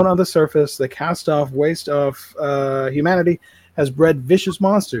 Down on the surface, the cast-off waste of humanity has bred vicious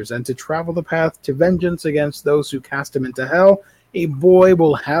monsters, and to travel the path to vengeance against those who cast him into hell, a boy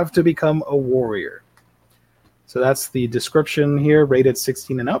will have to become a warrior. So that's the description here, rated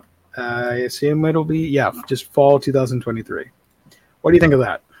 16 and up. I assume it'll be, just fall 2023. What do you think of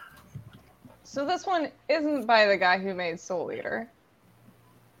that? So this one isn't by the guy who made Soul Eater.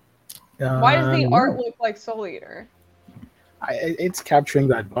 Why does the art look like Soul Eater? It's capturing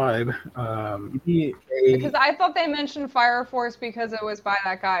that vibe. Because I thought they mentioned Fire Force because it was by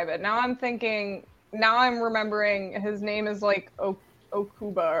that guy, but now I'm remembering his name is like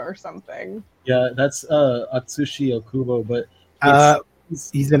Okuba or something. Yeah, that's Atsushi Okubo, but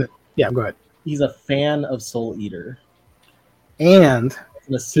he's in it. Yeah, go ahead. He's a fan of Soul Eater. And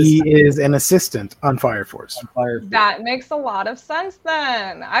he is an assistant on Fire Force. That makes a lot of sense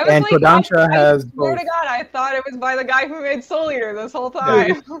then. I was and like, Kodansha has swear to God, I thought it was by the guy who made Soul Eater this whole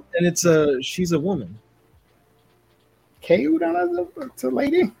time. And she's a woman. It's a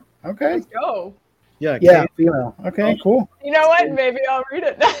lady. Okay. Let's go. Yeah, female. Okay, cool. You know what? Maybe I'll read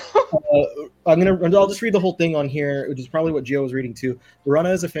it now. I'll just read the whole thing on here, which is probably what Gio was reading too. Urana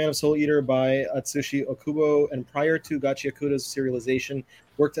is a fan of Soul Eater by Atsushi Okubo, and prior to Gachiakuda's serialization,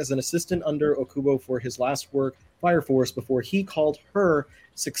 worked as an assistant under Okubo for his last work, Fire Force, before he called her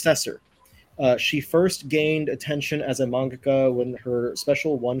successor. She first gained attention as a mangaka when her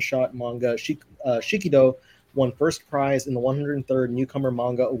special one-shot manga Shikido won first prize in the 103rd Newcomer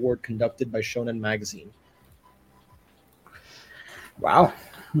Manga Award conducted by Shonen Magazine. Wow,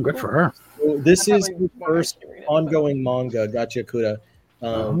 good for her. So this is the first ongoing manga, Gachiakuda.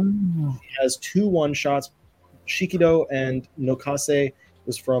 It has 2 one-shots. Shikido and Nokase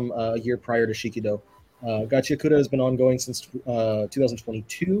was from a year prior to Shikido. Gachiakuda has been ongoing since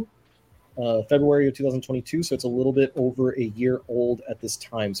 2022, February of 2022, so it's a little bit over a year old at this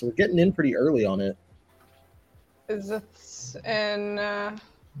time. So we're getting in pretty early on it. Is this in...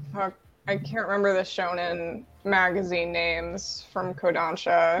 I can't remember the Shonen magazine names from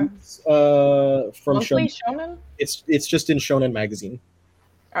Kodansha. From Monthly Shonen? It's just in Shonen Magazine.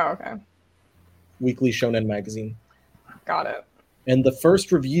 Oh, okay. Weekly Shonen Magazine. Got it. And the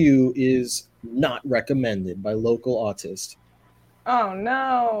first review is not recommended by Local Autist. Oh,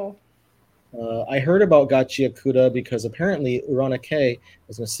 no. I heard about Gachiakuda because apparently Urana K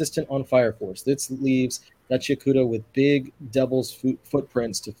was an assistant on Fire Force. This leaves Gachiakuda with big devil's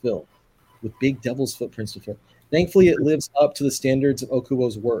footprints to fill. Thankfully, it lives up to the standards of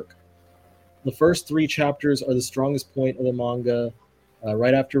Okubo's work. The first 3 chapters are the strongest point of the manga.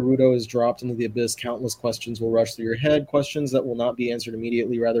 Right after Rudo is dropped into the abyss, countless questions will rush through your head, questions that will not be answered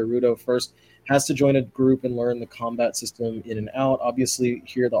immediately. Rather, Rudo first has to join a group and learn the combat system in and out. Obviously,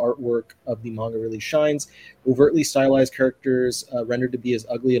 here the artwork of the manga really shines. Overtly stylized characters rendered to be as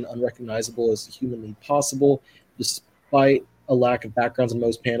ugly and unrecognizable as humanly possible. Despite a lack of backgrounds in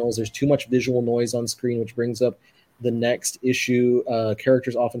most panels, there's too much visual noise on screen, which brings up the next issue.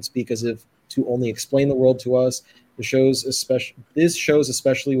 Characters often speak as if to only explain the world to us. This shows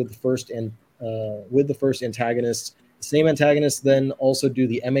especially with the first antagonists. The same antagonists then also do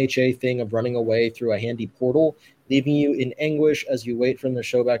the MHA thing of running away through a handy portal, leaving you in anguish as you wait for them to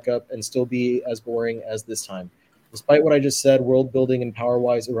show back up and still be as boring as this time. Despite what I just said, world building and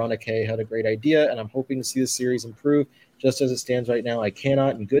power-wise, Urana K had a great idea, and I'm hoping to see the series improve. Just as it stands right now, I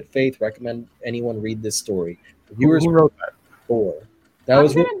cannot, in good faith, recommend anyone read this story. Who wrote that? 4. That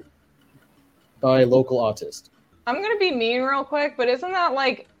was written by Local Autist. I'm going to be mean real quick, but isn't that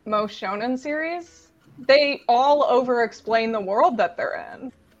like most shonen series? They all over-explain the world that they're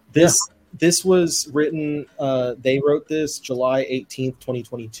in. This was written, they wrote this July 18th,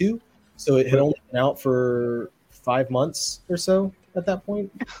 2022, so it had only been out for 5 months or so at that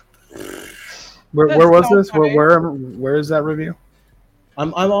point. Where was this? Where is that review?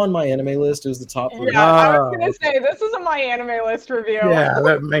 I'm on my anime list. It was the top 3. Yeah, I was going to say, this is a My Anime List review. Yeah,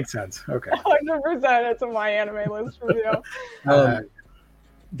 that makes sense. Okay. 100% it's a My Anime List review.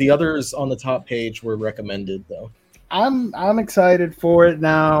 The others on the top page were recommended, though. I'm excited for it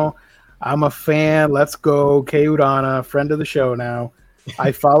now. I'm a fan. Let's go. Kei Urana, friend of the show now.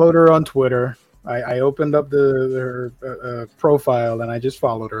 I followed her on Twitter. I opened up her profile, and I just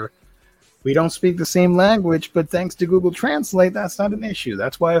followed her. We don't speak the same language, but thanks to Google Translate, that's not an issue.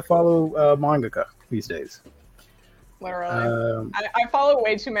 That's why I follow mangaka these days. Literally. I follow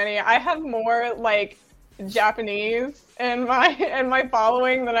way too many. I have more like Japanese in my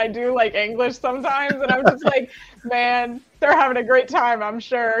following than I do like English sometimes, and I'm just like, man, they're having a great time, I'm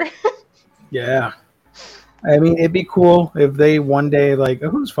sure. Yeah. I mean, it'd be cool if they one day like,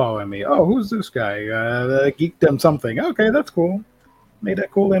 who's following me? Oh, who's this guy? Geekdom something. Okay, that's cool. Made a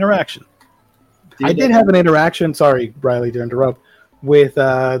cool interaction. I did have an interaction. Sorry, Riley, to interrupt. With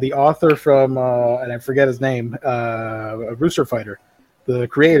the author from, and I forget his name, Rooster Fighter, the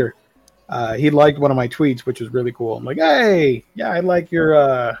creator. He liked one of my tweets, which was really cool. I'm like, hey, yeah, I like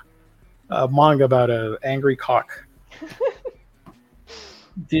your manga about an angry cock.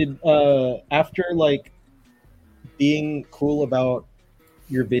 Did after like being cool about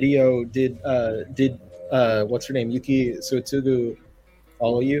your video, did what's her name, Yuki Suetsugu,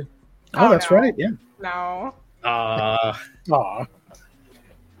 follow you? Oh, that's no. right. Yeah. No. Aw.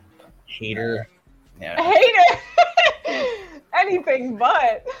 Hater. Yeah. I hate it. Anything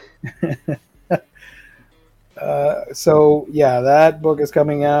but. So yeah, that book is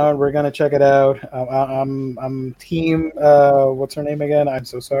coming out. We're gonna check it out. I'm team. What's her name again? I'm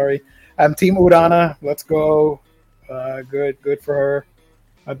so sorry. I'm team Urana. Let's go. Good for her.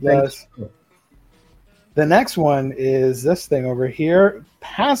 God bless. The next one is this thing over here.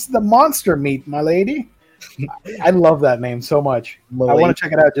 Pass the monster meat, my lady. I love that name so much. I want to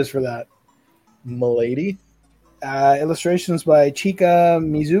check it out just for that. Milady? Illustrations by Chika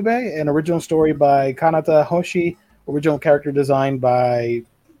Mizube, an original story by Kanata Hoshi, original character design by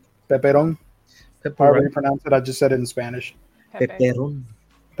Peperon. However you pronounce it, I just said it in Spanish. Peperon.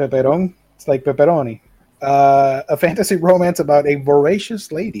 Peperon. It's like pepperoni. A fantasy romance about a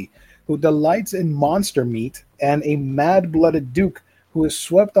voracious lady who delights in monster meat and a mad-blooded duke who is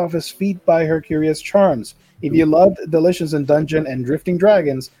swept off his feet by her curious charms. If you loved Delicious in Dungeon and Drifting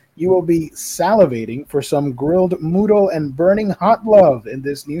Dragons, you will be salivating for some grilled noodle and burning hot love in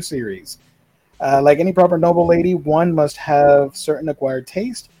this new series. Like any proper noble lady, one must have certain acquired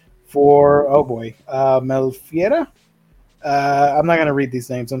taste for, Melfiera? I'm not going to read these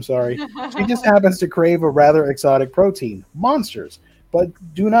names, I'm sorry. She just happens to crave a rather exotic protein, monsters. But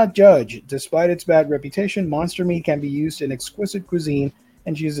do not judge. Despite its bad reputation, monster meat can be used in exquisite cuisine,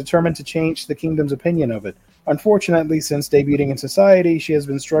 and she is determined to change the kingdom's opinion of it. Unfortunately, since debuting in society, she has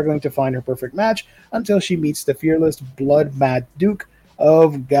been struggling to find her perfect match until she meets the fearless, blood-mad Duke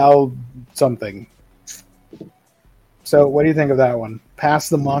of Gal something. So, what do you think of that one? Pass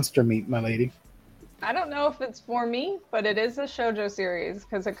the monster meat, my lady. I don't know if it's for me, but it is a shoujo series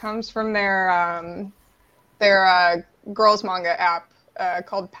because it comes from their girls manga app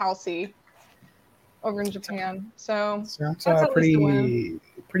called Palsy over in Japan. So sounds pretty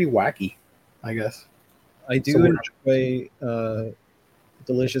wacky, I guess. I do enjoy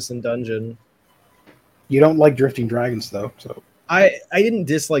Delicious in Dungeon. You don't like Drifting Dragons, though. So I didn't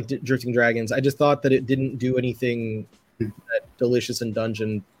dislike Drifting Dragons. I just thought that it didn't do anything that Delicious in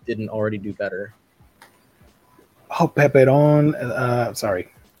Dungeon didn't already do better. Oh, Peperon.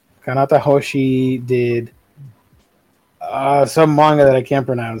 Sorry. Kanata Hoshi did some manga that I can't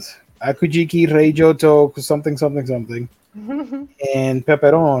pronounce. Akujiki Reijoto something. And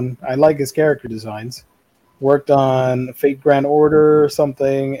Peperon, I like his character designs. Worked on Fate Grand Order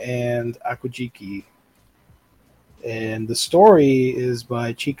something and Akujiki. And the story is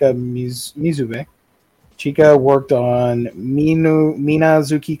by Chika Mizube. Chika worked on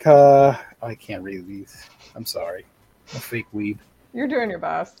Minazukika. I can't read these. I'm sorry. I'm a fake weeb. You're doing your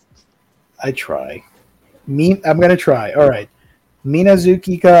best. I try. I'm going to try. All right.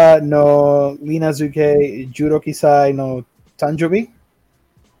 Minazukika no Linazuke Jurokisai no Tanjobi.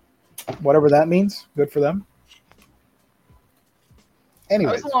 Whatever that means. Good for them.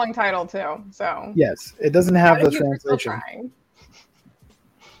 Anyway. It was a long title, too. So yes. It doesn't have the translation.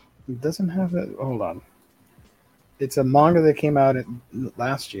 It doesn't have it. Hold on. It's a manga that came out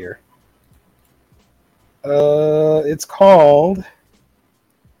last year. It's called...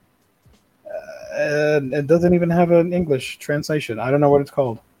 it doesn't even have an English translation. I don't know what it's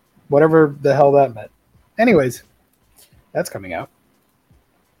called. Whatever the hell that meant. Anyways, that's coming out.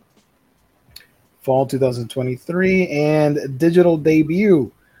 Fall 2023 and digital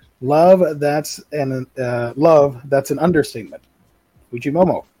debut. Love, that's an understatement.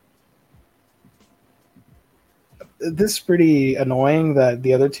 Fujimomo. This is pretty annoying that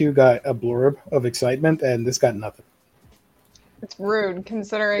the other two got a blurb of excitement and this got nothing. It's rude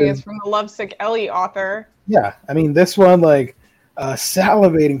considering it's from the Lovesick Ellie author. Yeah, I mean this one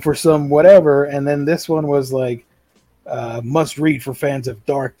salivating for some whatever, and then this one was must read for fans of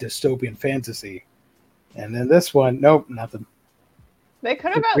dark dystopian fantasy, and then this one, nope, nothing. They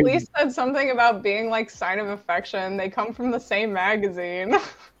could have at least said something about being like Sign of Affection. They come from the same magazine.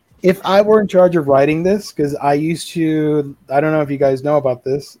 If I were in charge of writing this, because I used to, I don't know if you guys know about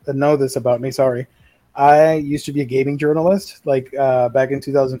this, know this about me, sorry. I used to be a gaming journalist, like back in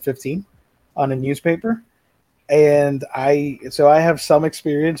 2015 on a newspaper. And I have some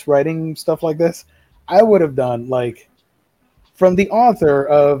experience writing stuff like this. I would have done like, from the author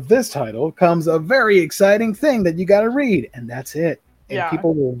of this title comes a very exciting thing that you got to read, and that's it. And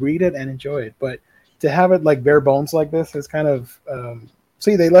people will read it and enjoy it. But to have it like bare bones like this is kind of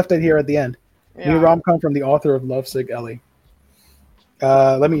see, they left it here at the end. New rom-com from the author of Lovesick Ellie.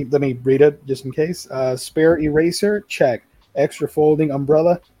 Let me read it just in case. Spare eraser, check. Extra folding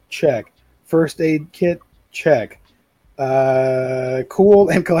umbrella, check. First aid kit, check. Cool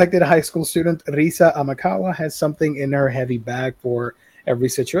and collected high school student Risa Amakawa has something in her heavy bag for every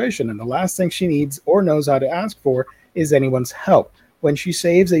situation, and the last thing she needs or knows how to ask for is anyone's help. When she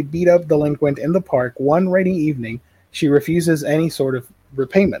saves a beat-up delinquent in the park one rainy evening, she refuses any sort of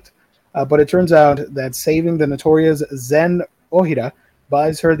repayment. But it turns out that saving the notorious Zen Ohira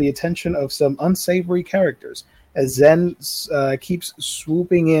buys her the attention of some unsavory characters. As Zen keeps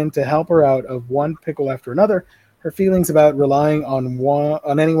swooping in to help her out of one pickle after another, her feelings about relying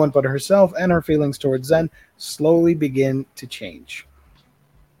on anyone but herself and her feelings towards Zen slowly begin to change.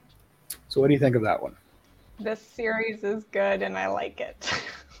 So what do you think of that one? This series is good and I like it.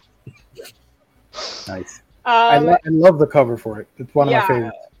 Nice. I love the cover for it. It's one of my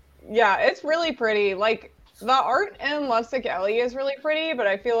favorites. Yeah, it's really pretty. Like, the art in Lovesick Ellie is really pretty, but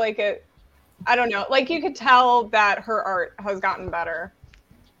I feel like I don't know. Like, you could tell that her art has gotten better.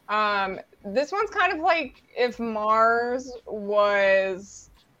 This one's kind of like if Mars was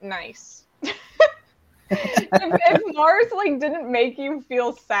nice. if Mars like didn't make you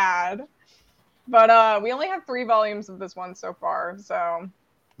feel sad. But we only have 3 volumes of this one so far, so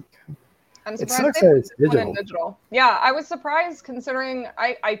I'm surprised it's digital. Yeah, I was surprised considering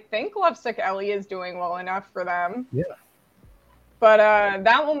I think Lovesick Ellie is doing well enough for them. Yeah. But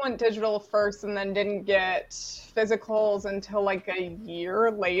that one went digital first and then didn't get physicals until like a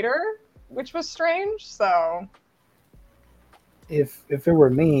year later, which was strange. So if it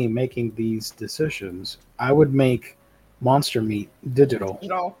were me making these decisions, I would make Monster Meat digital.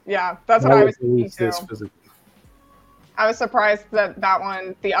 Yeah, that's what I was thinking too. I was surprised that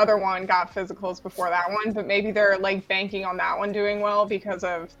one, the other one, got physicals before that one, but maybe they're like banking on that one doing well because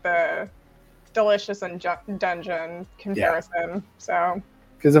of the Delicious and Dungeon comparison. Yeah. So,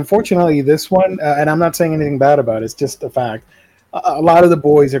 because unfortunately, this one, and I'm not saying anything bad about it, it's just a fact. A lot of the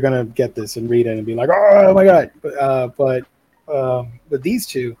boys are gonna get this and read it and be like, "Oh my god!" But these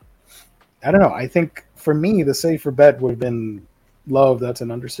two, I don't know. I think for me, the safer bet would have been Love. That's an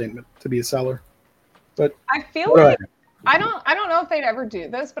understatement to be a seller. But I feel like I don't know if they'd ever do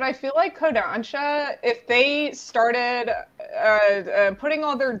this, but I feel like Kodansha, if they started putting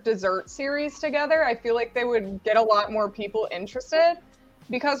all their dessert series together, I feel like they would get a lot more people interested.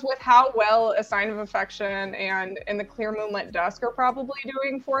 Because with how well A Sign of Affection and In the Clear Moonlit Dusk are probably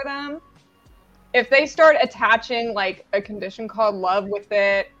doing for them, if they start attaching like a condition called Love with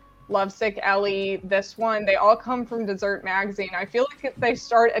it, Lovesick Ellie, this one, they all come from Dessert Magazine. I feel like if they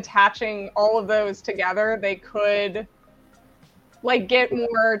start attaching all of those together, they could like get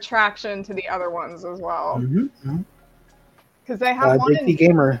more traction to the other ones as well. Because they have one. JT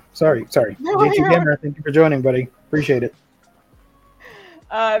Gamer, sorry. JT Gamer, thank you for joining, buddy. Appreciate it.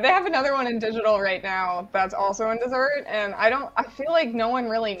 They have another one in digital right now that's also in dessert, and I feel like no one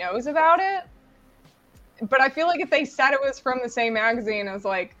really knows about it. But I feel like if they said it was from the same magazine as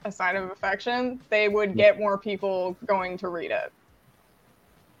like A Sign of Affection, they would get more people going to read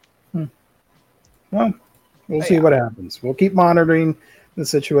it. Well, we'll see what happens. We'll keep monitoring the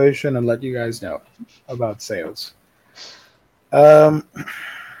situation and let you guys know about sales. So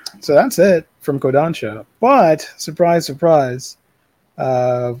that's it from Kodansha. But surprise, surprise,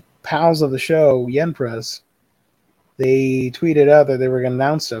 pals of the show, Yen Press, they tweeted out that they were going to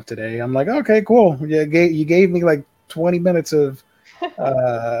announce stuff today. I'm like, okay, cool. You gave me like 20 minutes of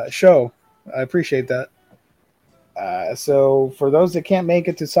show. I appreciate that. So for those that can't make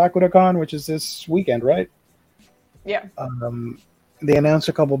it to SakuraCon, which is this weekend, right? Yeah. They announced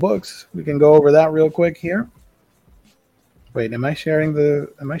a couple books. We can go over that real quick here. Wait, am I sharing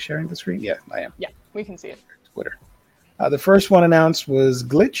the screen? Yeah, I am. Yeah, we can see it. Twitter. The first one announced was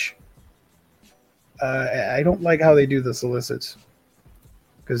Glitch. I don't like how they do the solicits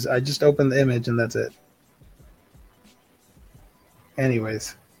because I just opened the image and that's it.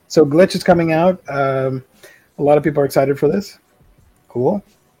 Anyways, so Glitch is coming out. A lot of people are excited for this. Cool.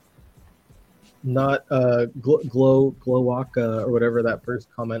 not Glowaka or whatever that first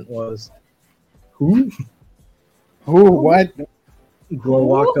comment was. Who? What?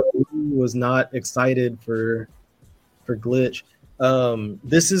 Glowaka was not excited for Glitch.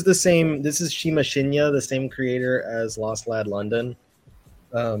 This is the same. This is Shima Shinya, the same creator as Lost Lad London.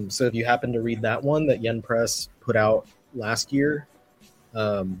 So if you happen to read that one that Yen Press put out last year,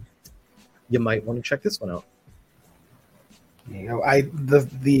 you might want to check this one out. You know,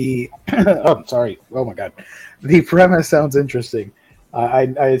 oh, sorry. Oh my God, the premise sounds interesting.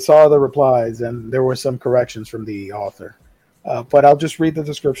 I saw the replies and there were some corrections from the author, but I'll just read the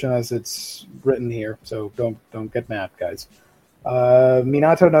description as it's written here. So don't get mad, guys.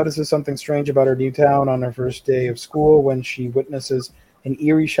 Minato notices something strange about her new town on her first day of school when she witnesses an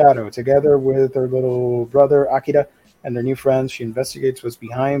eerie shadow. Together with her little brother Akira and their new friends, she investigates what's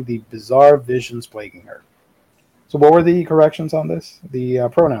behind the bizarre visions plaguing her. So what were the corrections on this? The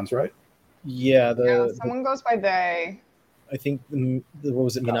pronouns, right? Yeah. Someone goes by they. I think, what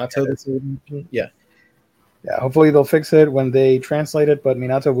was it, Minato? Yeah. Yeah, hopefully they'll fix it when they translate it, but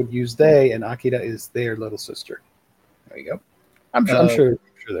Minato would use they, and Akira is their little sister. There you go. I'm sure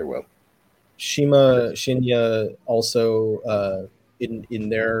they will. Shima Shinya also, in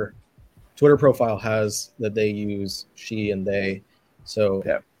their Twitter profile, has that they use she and they. So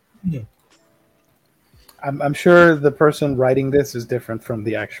yeah. I'm sure the person writing this is different from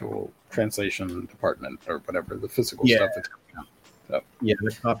the actual translation department or whatever, the physical stuff that's coming out. So. Yeah, the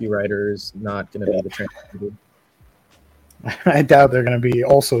copywriter is not going to be the translator. I doubt they're going to be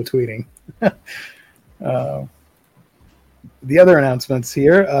also tweeting. The other announcements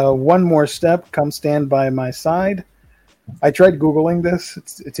here. One more step. Come stand by my side. I tried Googling this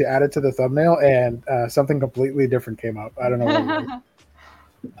to add it to the thumbnail, and something completely different came up. I don't know what it was.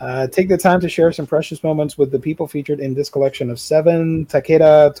 Take the time to share some precious moments with the people featured in this collection of 7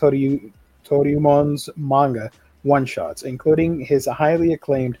 Takeda Toriumon's manga one-shots, including his highly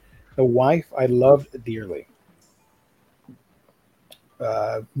acclaimed The Wife I Loved Dearly.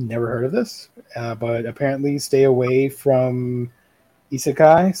 Never heard of this, but apparently stay away from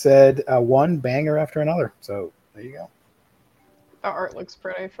Isekai, said one banger after another. So there you go. The art looks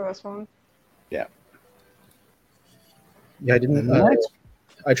pretty for this one. Yeah. Yeah, I didn't...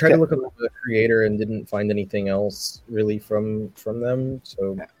 I tried to look up the creator and didn't find anything else really from them.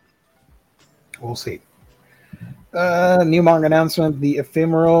 So we'll see. New manga announcement: the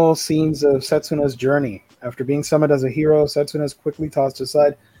ephemeral scenes of Setsuna's journey. After being summoned as a hero, Setsuna is quickly tossed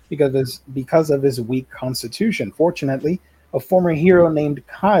aside because of his weak constitution. Fortunately, a former hero named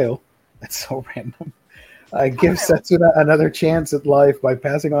Kyle, that's so random, gives Setsuna another chance at life by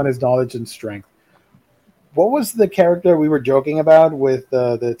passing on his knowledge and strength. What was the character we were joking about with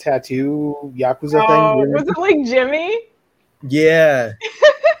the tattoo Yakuza thing? Was it like Jimmy? Yeah.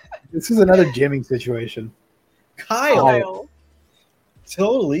 This is another Jimmy situation. Kyle.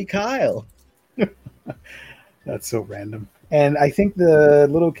 Totally Kyle. That's so random. And I think the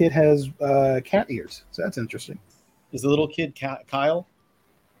little kid has cat ears, so that's interesting. Is the little kid Kyle?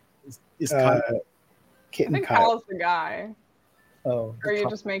 Is Kyle? Kitten I think Kyle. Kyle's the guy. Oh. Or are you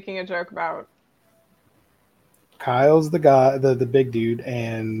just making a joke about... Kyle's the guy, the big dude,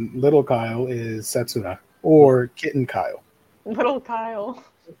 and little Kyle is Setsuna, or Kitten Kyle. Little Kyle.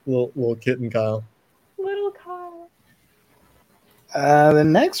 Little kitten Kyle. Little Kyle. The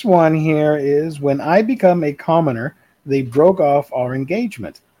next one here is when I become a commoner, they broke off our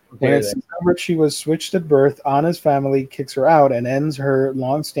engagement. When it's discovered she was switched at birth, Anna's family kicks her out and ends her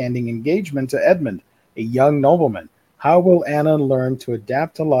long-standing engagement to Edmund, a young nobleman. How will Anna learn to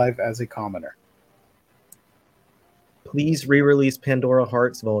adapt to life as a commoner? Please re-release Pandora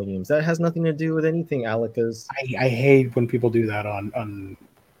Hearts volumes. That has nothing to do with anything, Alika's. I hate when people do that on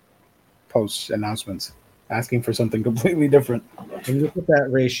post announcements, asking for something completely different. And look at that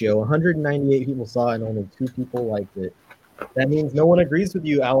ratio. 198 people saw it and only 2 people liked it. That means no one agrees with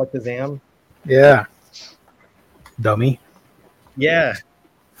you, Alakazam. Yeah. Dummy. Yeah.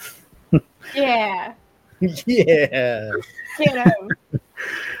 Yeah. Yeah. Get him.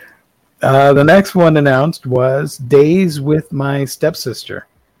 The next one announced was Days with My Stepsister.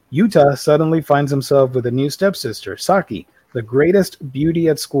 Yuta suddenly finds himself with a new stepsister, Saki, the greatest beauty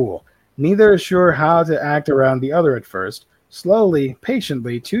at school. Neither is sure how to act around the other at first. Slowly,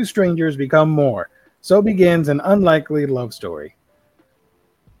 patiently, 2 strangers become more. So begins an unlikely love story.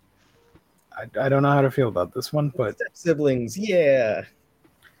 I don't know how to feel about this one, but... Siblings, yeah.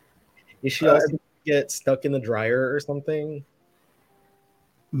 Is she also get stuck in the dryer or something?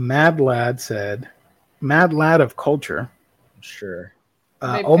 Mad Lad said, Mad Lad of Culture. Sure.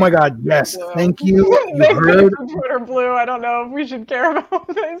 Oh my God, yes. Thank you. They heard Twitter blue. I don't know if we should care about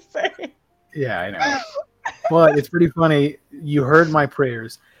what they say. Yeah, I know. But it's pretty funny. You heard my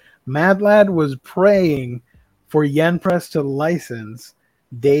prayers. Mad Lad was praying for Yen Press to license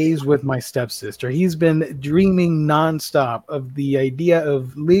Days with My Stepsister. He's been dreaming nonstop of the idea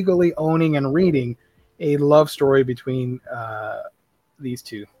of legally owning and reading a love story between these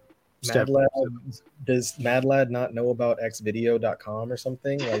two. Mad Lad, does Mad Lad not know about xvideo.com or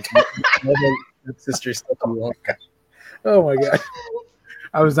something? Like, sister stuff you want. Oh my god.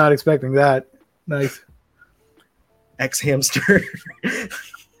 I was not expecting that. Nice. X hamster.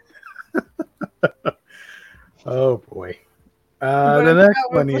 Oh boy. The next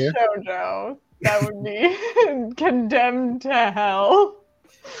one here. Shoujo, that would be condemned to hell.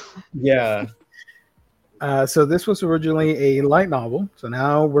 Yeah. So this was originally a light novel. So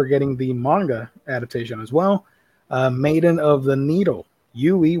now we're getting the manga adaptation as well. Maiden of the Needle.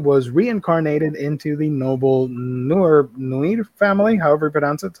 Yui was reincarnated into the noble Nuir family, however you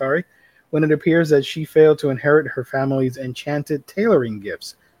pronounce it, sorry, when it appears that she failed to inherit her family's enchanted tailoring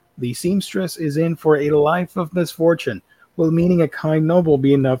gifts. The seamstress is in for a life of misfortune. Will meeting a kind noble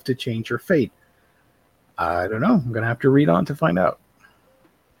be enough to change her fate? I don't know. I'm going to have to read on to find out.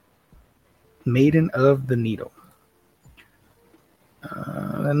 Maiden of the Needle.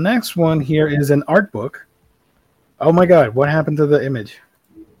 The next one here is an art book. Oh my god, what happened to the image?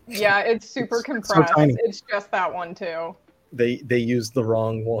 Yeah, it's super compressed. So tiny. It's just that one too. They used the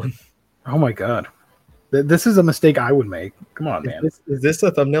wrong one. Oh my god. This is a mistake I would make. Come on, man. Is this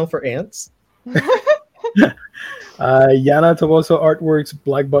a thumbnail for ants? Yana Toboso Artworks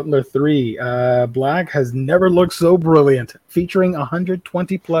Black Butler 3. Black has never looked so brilliant, featuring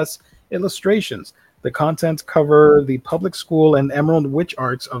 120 plus illustrations. The contents cover the public school and Emerald Witch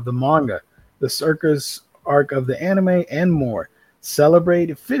arcs of the manga, the circus arc of the anime, and more.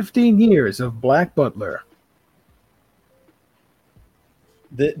 Celebrate 15 years of Black Butler.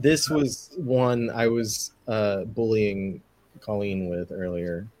 This was one I was bullying Colleen with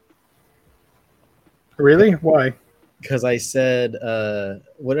earlier. Really? Why? Because I said,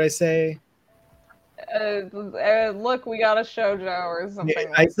 what did I say? Look, we got a shoujo or something.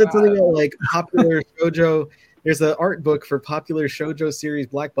 Yeah, I said something about like popular shoujo. There's an art book for popular shoujo series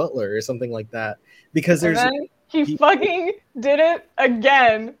Black Butler or something like that. Because there's he fucking did it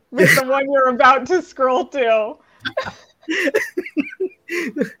again with the one you're about to scroll to.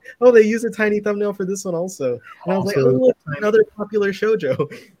 Oh, they used a tiny thumbnail for this one also. And I was like, oh, look, another popular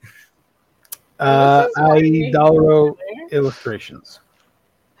shoujo. Idolro illustrations.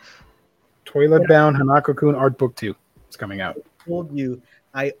 Toilet Bound Hanako-kun Art Book 2. It's coming out. I told you,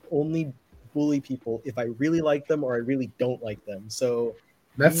 I only bully people if I really like them or I really don't like them. So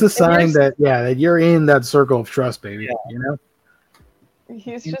that's the sign that you're in that circle of trust, baby. Yeah. You know?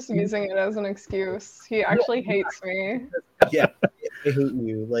 He's just using it as an excuse. He actually hates me. Yeah, I hate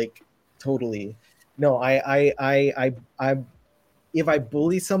you, like totally. No, I if I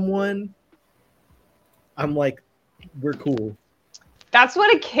bully someone, I'm like, we're cool. That's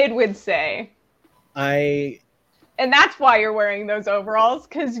what a kid would say. And that's why you're wearing those overalls,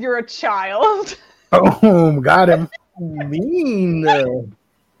 because you're a child. Oh, got him. Mean.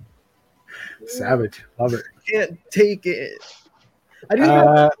 Savage. Love it. Can't take it. I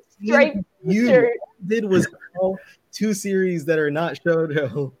didn't even you did was call two series that are not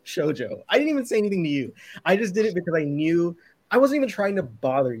shoujo. I didn't even say anything to you. I just did it because I knew I wasn't even trying to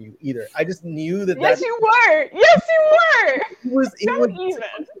bother you either. I just knew that. Yes, you were. Yes, you were. It was No.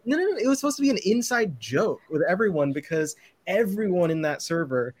 It was supposed to be an inside joke with everyone because everyone in that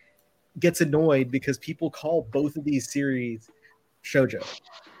server gets annoyed because people call both of these series shoujo.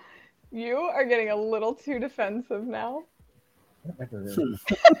 You are getting a little too defensive now.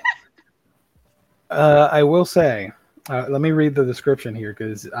 I will say, let me read the description here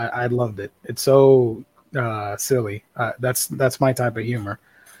because I loved it. It's so silly. That's my type of humor.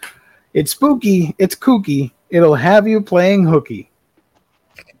 It's spooky. It's kooky. It'll have you playing hooky.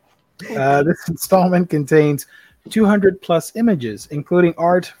 This installment contains 200 plus images, including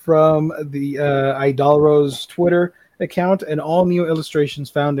art from the Idolro's Twitter account and all new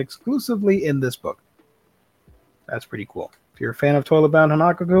illustrations found exclusively in this book. That's pretty cool. If you're a fan of Toilet Bound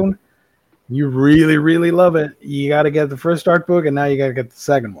Hanako-kun, you really, really love it. You got to get the first art book, and now you got to get the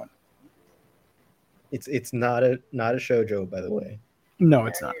second one. It's not a shoujo, by the way. No,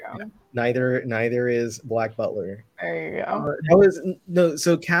 it's not. Neither is Black Butler. There you go.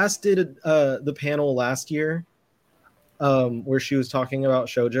 So Cass did the panel last year, where she was talking about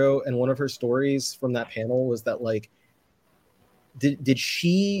shoujo, and one of her stories from that panel was that like. Did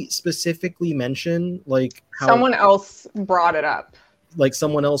she specifically mention like how someone else brought it up? Like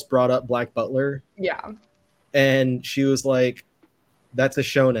someone else brought up Black Butler? Yeah. And she was like, that's a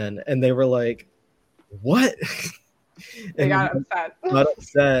shonen. And they were like, what? They got upset. Got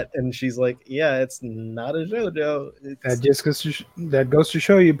upset, and she's like, yeah, it's not a shoujo. That goes to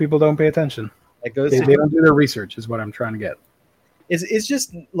show you people don't pay attention. They don't do their research, is what I'm trying to get. It's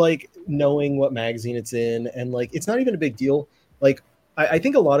just like knowing what magazine it's in, and like it's not even a big deal. Like I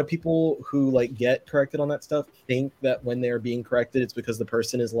think a lot of people who like get corrected on that stuff think that when they're being corrected, it's because the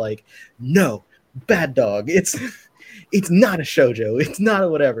person is like, no, bad dog. It's not a shoujo. It's not a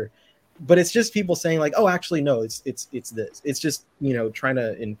whatever. But it's just people saying like, oh, actually, no, it's this. It's just, trying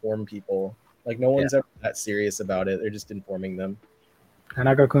to inform people. Like no one's ever that serious about it. They're just informing them.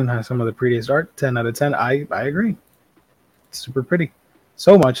 Hanako-kun has some of the prettiest art. 10 out of 10. I agree. It's super pretty.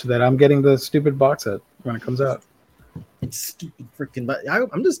 So much that I'm getting the stupid box set when it comes out. It's stupid freaking. But I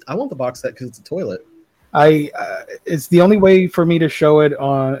want the box set because it's a toilet. It's the only way for me to show it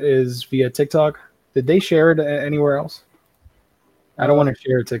on is via TikTok. Did they share it anywhere else? I don't want to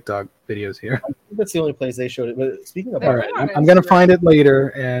share TikTok videos here. I think that's the only place they showed it. But speaking of, all right, I'm gonna find it later.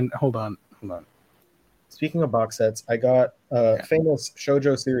 And hold on. Speaking of box sets, I got famous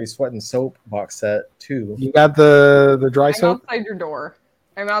shoujo series Sweat and Soap box set too. You got the dry soap? Outside your door.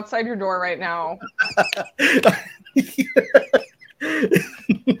 I'm outside your door right now.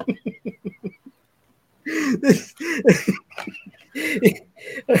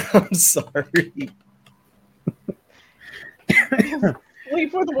 I'm sorry.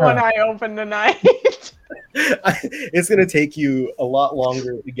 Sleep with one eye open tonight. It's gonna take you a lot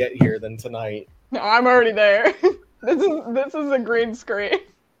longer to get here than tonight. No, I'm already there. This is a green screen.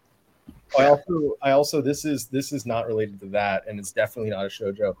 I also this is not related to that, and it's definitely not a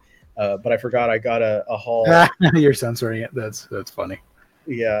shoujo. But I forgot I got a haul. You're censoring it. That's funny.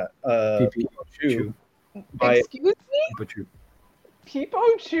 Yeah. Peepo-chu. Excuse me? Peepo-chu.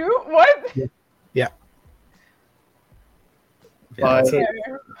 Peepo-chu? What? Yeah. By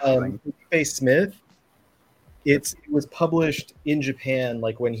Faye Smith. It was published in Japan,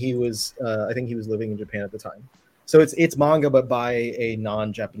 like when he was, I think he was living in Japan at the time. So it's manga, but by a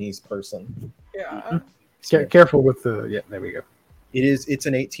non-Japanese person. Yeah. Careful with the. Yeah, there we go. It's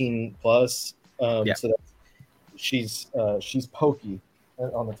an 18 plus. So that's, she's pokey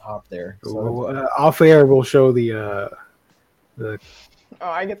on the top there. So off air, we'll show the. Oh,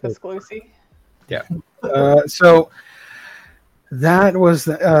 I get the exclusive. Yeah. So. That was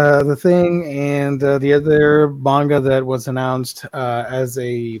the thing, and the other manga that was announced as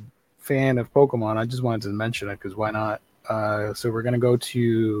a fan of Pokemon. I just wanted to mention it because why not? So we're gonna go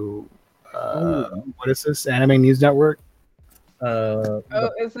to what is this? Anime News Network.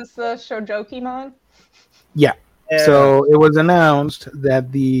 Is this the Shoujokimon? Yeah. So it was announced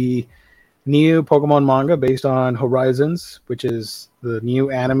that the new Pokemon manga based on Horizons, which is the new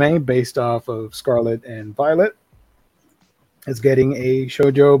anime based off of Scarlet and Violet, is getting a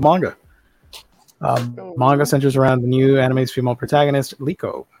shoujo manga. Manga centers around the new anime's female protagonist,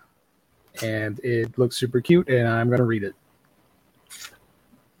 Liko. And it looks super cute, and I'm going to read it.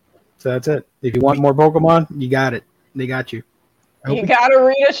 So that's it. If you want more Pokemon, you got it. They got you. You got to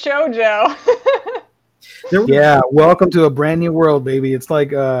read a shoujo. Yeah, welcome to a brand new world, baby. It's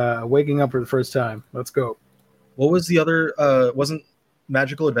like waking up for the first time. Let's go. What was the other, wasn't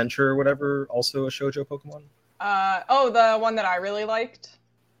Magical Adventure or whatever also a shoujo Pokemon? The one that I really liked.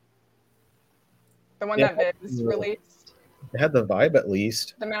 The one that Viz released. It had the vibe at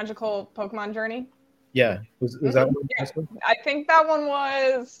least. The Magical Pokemon Journey. Yeah. Was that one? Yeah. I think that one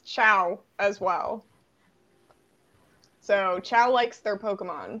was Chow as well. So Chow likes their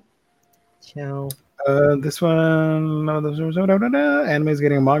Pokemon. Chow. This one, anime is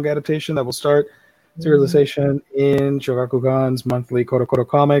getting a manga adaptation that will start serialization in Shogakukan's monthly Koro Koro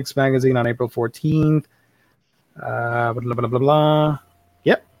Comics magazine on April 14th. Blah, blah, blah, blah, blah.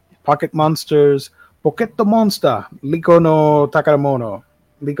 Yep. Pocket Monsters. Pocket Monster. Liko no Takaramono.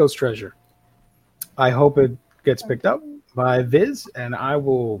 Liko's Treasure. I hope it gets picked up by Viz, and I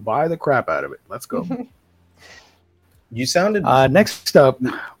will buy the crap out of it. Let's go. You sounded... next up,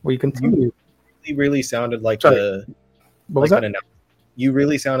 we continue. You really sounded like What was that? You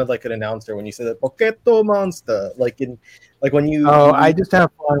really sounded like an announcer when you said that Poketo Monster. Like when you... Oh, I just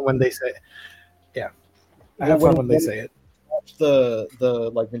have fun when they say it. Yeah. I have fun when they say it. Watch the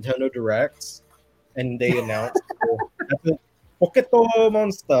like Nintendo Directs, and they announce Poketo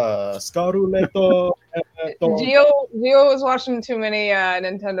Monster, Scaruletto. Gio was watching too many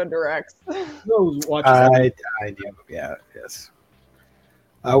Nintendo Directs. I do. Yeah. Yes.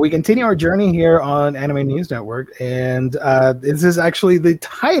 We continue our journey here on Anime News Network, and this is actually the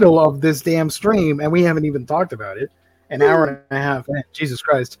title of this damn stream, and we haven't even talked about it. An hour and a half in. Jesus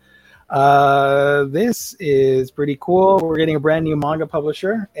Christ. This is pretty cool. We're getting a brand new manga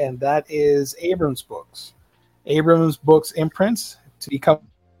publisher, and that is Abrams Books. Abrams Books imprints to become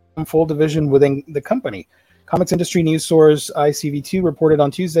full division within the company. Comics industry news source ICV2 reported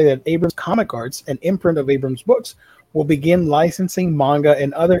on Tuesday that Abrams Comic Arts, an imprint of Abrams Books, will begin licensing manga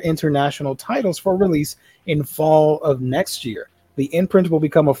and other international titles for release in fall of next year. The imprint will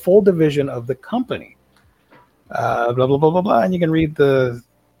become a full division of the company. Blah, blah, blah, blah, blah. And you can read the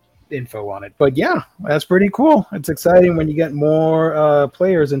info on it. But yeah, that's pretty cool. It's exciting when you get more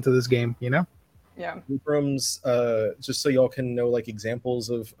players into this game, you know? Yeah. Abrams, just so y'all can know like examples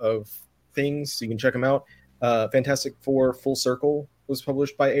of things, so you can check them out. Fantastic Four Full Circle was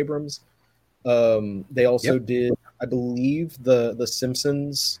published by Abrams. They also did, I believe, the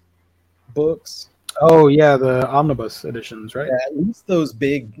Simpsons books. Oh yeah, the omnibus editions, right? Yeah, at least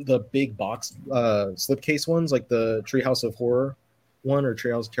the big box slipcase ones, like the Treehouse of Horror one or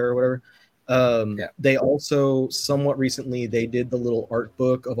Treehouse of Terror, whatever. They also somewhat recently they did the little art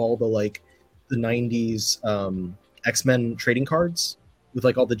book of all the like the 90s X-Men trading cards with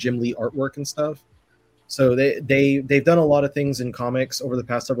like all the Jim Lee artwork and stuff. So they've done a lot of things in comics over the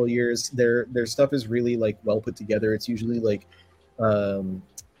past several years. Their stuff is really like well put together. It's usually like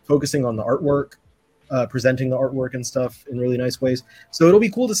focusing on the artwork, presenting the artwork and stuff in really nice ways. So it'll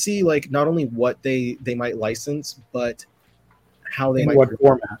be cool to see like not only what they might license, but how they might what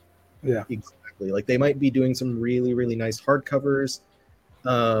format. Yeah, exactly. Like they might be doing some really really nice hardcovers,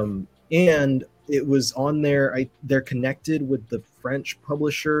 and it was on there. They're connected with the French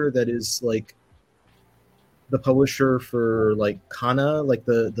publisher that is like the publisher for like Kana, like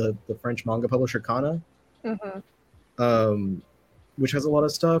the French manga publisher Kana, which has a lot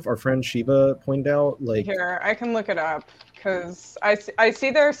of stuff. Our friend Shiva pointed out, like here I can look it up because I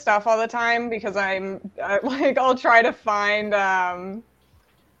see their stuff all the time because I'll try to find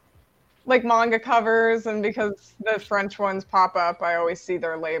like manga covers, and because the French ones pop up, I always see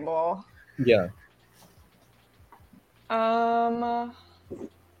their label. Yeah.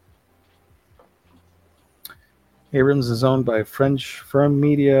 Abrams is owned by French firm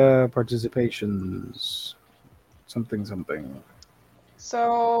Media Participations. Something.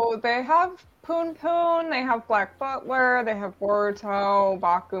 So they have Poon Poon, they have Black Butler, they have Boruto,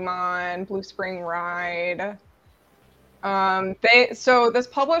 Bakuman, Blue Spring Ride. So this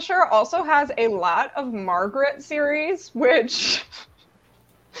publisher also has a lot of Margaret series, which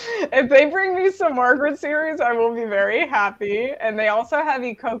if they bring me some Margaret series, I will be very happy. And they also have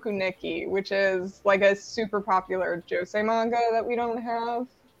Ikoku Nikki, which is like a super popular josei manga that we don't have.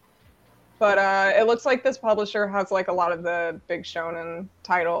 But it looks like this publisher has like a lot of the big shonen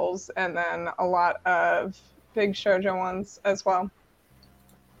titles and then a lot of big shoujo ones as well.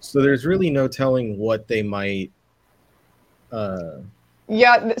 So there's really no telling what they might...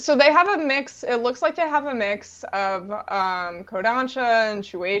 Yeah, so they have a mix. It looks like they have a mix of Kodansha and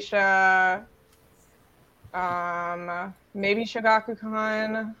Shueisha, maybe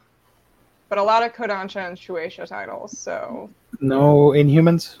Shogakukan, but a lot of Kodansha and Shueisha titles. So no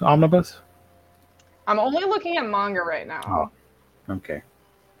Inhumans omnibus? I'm only looking at manga right now. Oh, okay.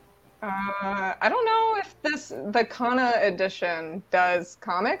 I don't know if the Kana edition does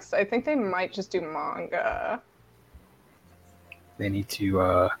comics. I think they might just do manga. They need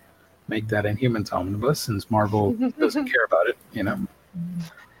to make that Inhumans omnibus since Marvel doesn't care about it, you know?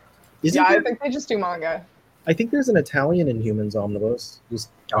 I think they just do manga. I think there's an Italian Inhumans omnibus.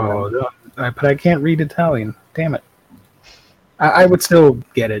 But I can't read Italian. Damn it. I would still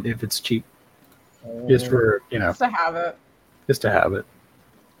get it if it's cheap. Just for, you know. Just to have it. Just to have it.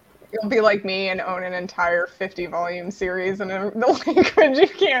 You'll be like me and own an entire 50-volume series in the language you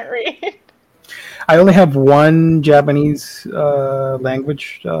can't read. I only have one Japanese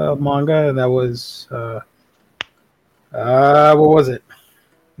language manga, and that was what was it?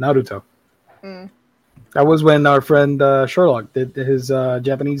 Naruto. That was when our friend Sherlock did his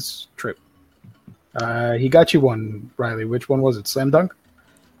Japanese trip. He got you one, Riley. Which one was it? Slam Dunk?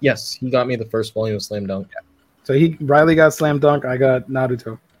 Yes, he got me the first volume of Slam Dunk. Yeah. So Riley got Slam Dunk. I got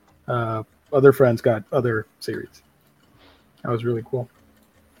Naruto. Other friends got other series. That was really cool.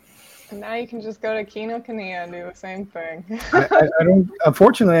 And now you can just go to Kinokuniya and do the same thing. I don't.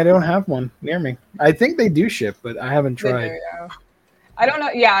 Unfortunately, I don't have one near me. I think they do ship, but I haven't tried. They do, yeah. I don't know.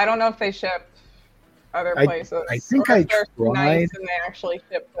 Yeah, I don't know if they ship other places. I think I tried. Nice and they actually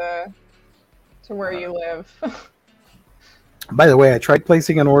ship to where you live. By the way, I tried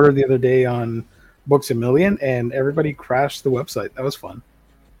placing an order the other day on Books A Million, and everybody crashed the website. That was fun.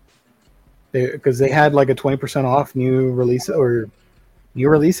 Because they had like a 20% off new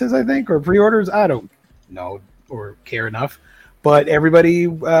releases, I think, or pre-orders. I don't know or care enough. But everybody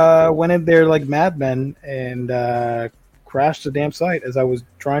went in there like madmen and crashed the damn site as I was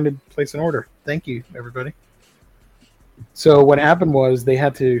trying to place an order. Thank you, everybody. So what happened was they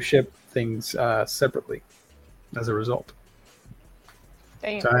had to ship things separately as a result.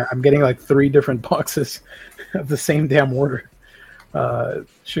 Damn. So I'm getting like 3 different boxes of the same damn order.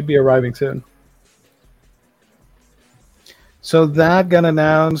 Should be arriving soon. So that got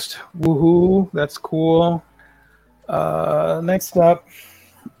announced. Woohoo! That's cool. Next up,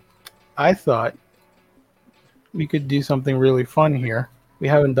 I thought we could do something really fun here. We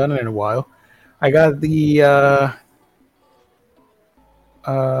haven't done it in a while. I got the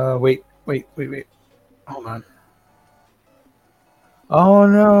wait. Hold on. Oh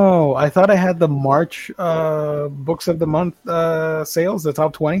no! I thought I had the March books of the month sales, the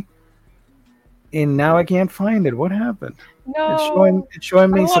top 20, and now I can't find it. What happened? No, It's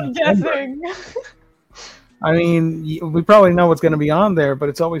showing me I love September. guessing. I mean, we probably know what's going to be on there, but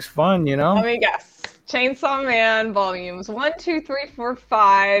it's always fun, you know. Let me guess. Chainsaw Man volumes 1, 2, 3, 4,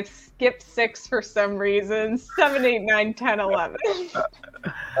 5. Skip 6 for some reason. 7, 8, 9, 10, 11.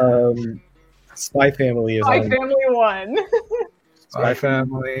 Spy Family is Spy on. Family 1. Spy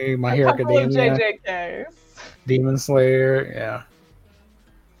Family, My A Hero couple of Academia, JJKs. Demon Slayer. Yeah,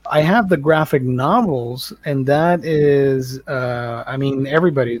 I have the graphic novels, and that is, I mean,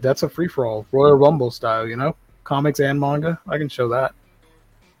 everybody. That's a free for all, Royal Rumble style, you know, comics and manga. I can show that.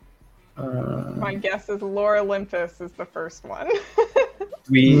 My guess is Lore Olympus is the first one.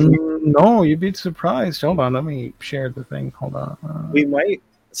 No, you'd be surprised. Hold on, let me share the thing. Hold on. We might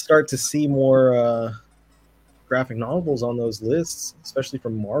start to see more graphic novels on those lists, especially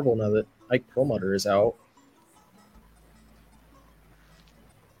from Marvel now that Ike Perlmutter is out.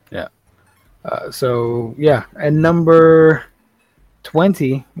 Yeah. So yeah, and number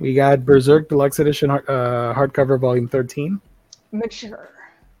 20, we got Berserk Deluxe Edition hardcover, volume 13. Mature.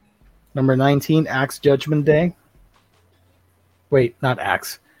 Number 19, Axe Judgment Day. Wait, not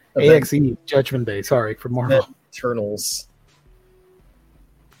Axe. Avengers. AXE Judgment Day. Sorry, for Marvel. Eternals.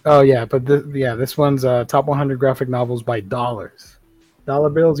 Oh yeah, but this one's top 100 graphic novels by dollars. Dollar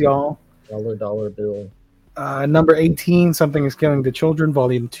bills, y'all. Dollar bill. Number 18, Something is Killing the Children,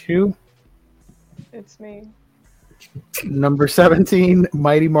 volume 2. It's me. Number 17,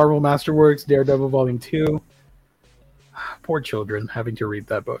 Mighty Marvel Masterworks, Daredevil, volume 2. Poor children having to read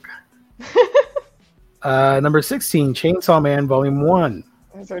that book. Number 16, Chainsaw Man, volume 1.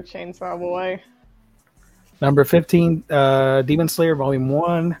 There's our Chainsaw Boy. Number 15, Demon Slayer, volume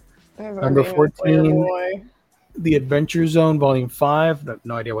 1. There's our Number Demon Slayer 14, boy. The Adventure Zone, volume 5.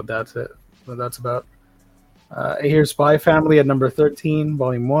 No idea what that's about. Here's Spy Family at number 13,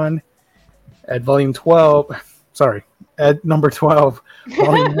 volume 1. At volume 12, at number 12,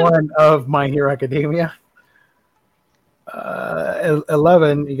 volume 1 of My Hero Academia.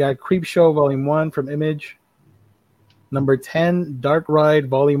 11, you got Creep Show, volume 1 from Image. Number 10, Dark Ride,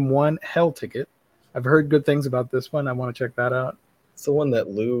 volume 1, Hell Ticket. I've heard good things about this one. I want to check that out. It's the one that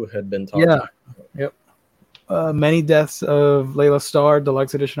Lou had been talking about. Yep. Many Deaths of Layla Starr,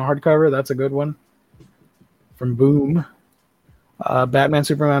 Deluxe Edition hardcover. That's a good one. From Boom. Batman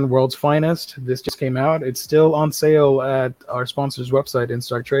Superman World's Finest. This just came out. It's still on sale at our sponsor's website,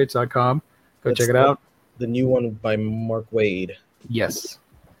 instartrades.com. Go check it out. The new one by Mark Waid. Yes.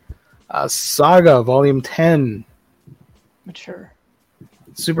 Saga, volume 10. Mature.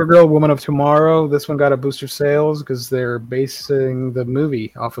 Supergirl, Woman of Tomorrow. This one got a boost of sales because they're basing the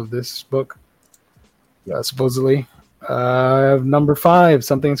movie off of this book, supposedly. Number 5,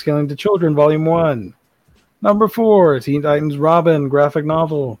 Something's Killing the Children, volume 1. Number 4, Teen Titans Robin, graphic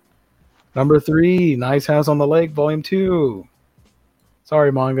novel. Number 3, Nice House on the Lake, volume 2.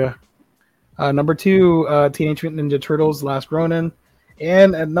 Sorry, manga. Number 2, Teenage Mutant Ninja Turtles, Last Ronin.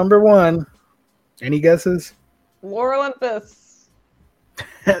 And at number 1, any guesses? Lore Olympus.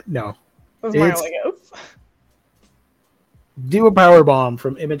 No. That's my only guess. Do a Power Bomb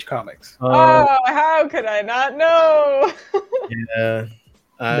from Image Comics. Oh, how could I not know?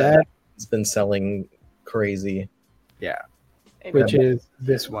 Yeah. It's been selling crazy. Yeah. Which is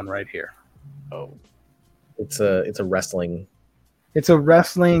this one right here. Oh. It's a wrestling. It's a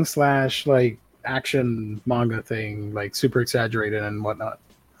wrestling / like action manga thing, like super exaggerated and whatnot.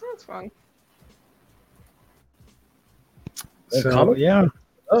 That's fun. So yeah.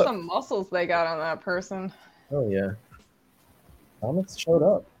 Oh. Some muscles they got on that person. Oh yeah. Comics showed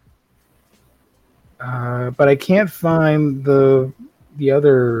up. But I can't find the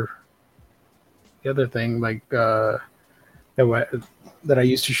other thing like that I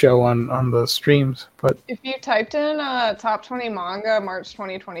used to show on the streams. But if you typed in top 20 manga March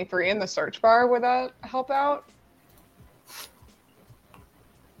 2023 in the search bar, would that help out?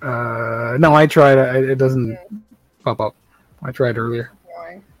 No, I tried. It doesn't pop up. I tried earlier,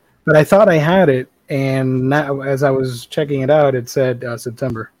 but I thought I had it, and now as I was checking it out, it said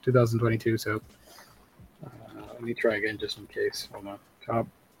September 2022. So let me try again just in case. Hold on. Top.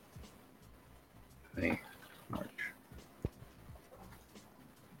 May, March.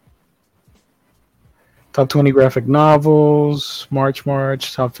 Top 20 graphic novels, March.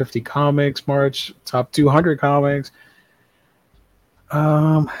 Top 50 comics, March. Top 200 comics.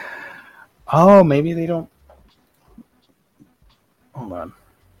 Oh, maybe they don't. Hold on.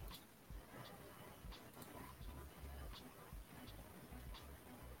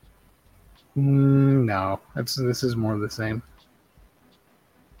 No, this is more of the same,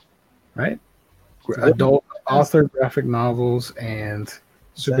 right? Adult author graphic novels and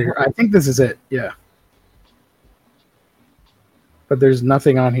superhero. I think this is it. Yeah. But there's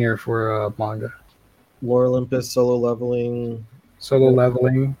nothing on here for manga. Lore Olympus, Solo Leveling.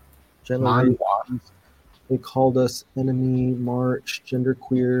 Manhwa. They called us enemy. March,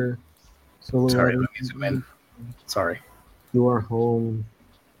 genderqueer. Solo Sorry, Leveling. let me zoom in. Sorry. You Are Home.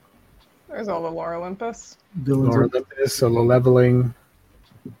 There's all the Lore Olympus. Lore Olympus, Solo Leveling,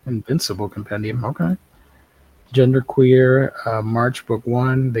 Invincible Compendium. Okay. Genderqueer, March Book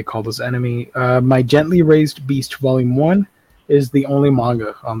 1. They called us enemy. My Gently Raised Beast Volume 1 is the only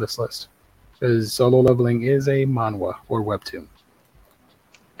manga on this list. Because Solo Leveling is a manhwa or webtoon.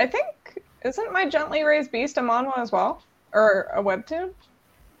 I think, isn't My Gently Raised Beast a manhwa as well? Or a webtoon?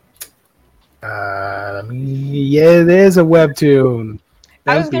 Yeah, it is a webtoon.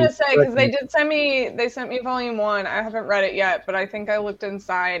 I was gonna say, because they sent me volume 1. I haven't read it yet, but I think I looked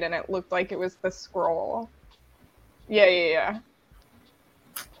inside and it looked like it was the scroll. Yeah.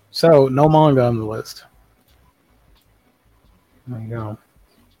 So no manga on the list. There you go.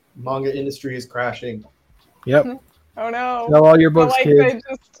 Manga industry is crashing. Yep. Oh no. Sell all your books, like kids.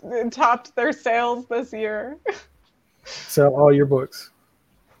 They just topped their sales this year. Sell all your books.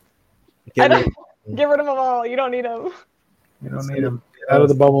 Get rid of them all. You don't need them. You don't need them. Get out of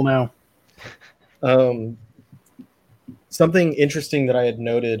the bubble now. Something interesting that I had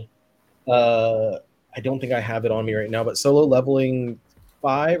noted, I don't think I have it on me right now, but Solo Leveling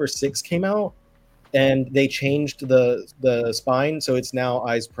 5 or 6 came out, and they changed the spine, so it's now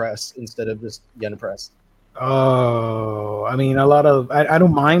eyes press instead of just yen press. Oh, I mean, I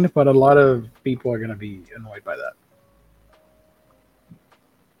don't mind, but a lot of people are going to be annoyed by that.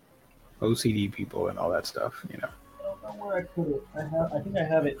 OCD people and all that stuff, you know. I don't know where I put it. I think I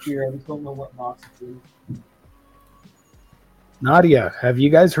have it here. I just don't know what box it's in. Nadia, have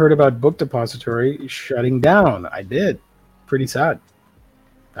you guys heard about Book Depository shutting down? I did. Pretty sad.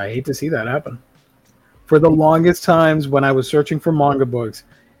 I hate to see that happen. For the longest times when I was searching for manga books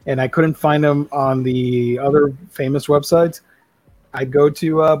and I couldn't find them on the other famous websites, I'd go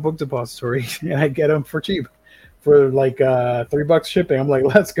to Book Depository and I'd get them for cheap. For like $3 shipping. I'm like,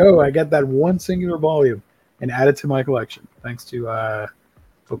 let's go. I get that one singular volume and add it to my collection. Thanks to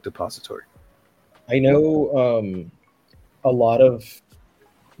Book Depository. I know a lot of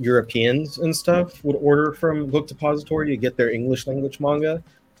Europeans and stuff would order from Book Depository to get their English language manga.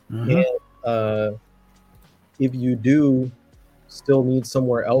 Mm-hmm. And if you do still need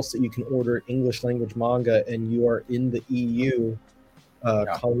somewhere else that you can order English language manga and you are in the EU,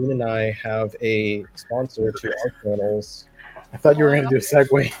 Colleen and I have a sponsor to our channels. I thought you were going to do a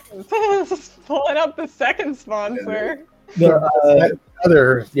segue. Pulling up the second sponsor. Go ahead.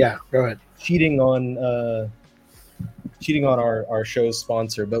 Cheating on our show's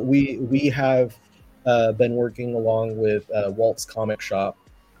sponsor, but we have been working along with Walt's Comic Shop,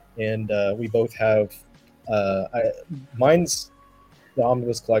 and we both have mine's the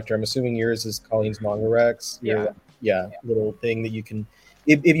Omnibus Collector. I'm assuming yours is Colleen's Manga Rex. Little thing that you can,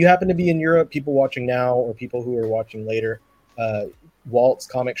 if you happen to be in Europe, people watching now or people who are watching later, Walt's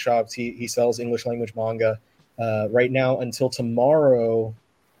Comic Shops, he sells English language manga. Right now until tomorrow,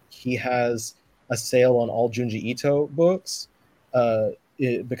 he has a sale on all Junji Ito books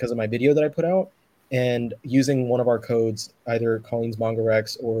because of my video that I put out. And using one of our codes, either Colleen's Manga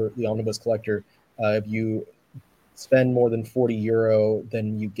Rex or the Omnibus Collector, if you spend more than €40,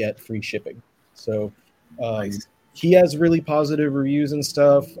 then you get free shipping. So nice. He has really positive reviews and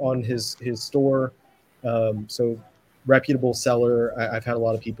stuff on his store. So reputable seller. I've had a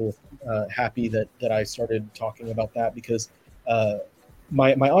lot of people happy that I started talking about that because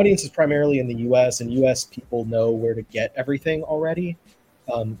my audience is primarily in the U.S. and U.S. people know where to get everything already.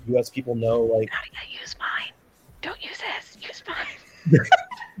 U.S. people know like. Use mine. Don't use this. Use mine.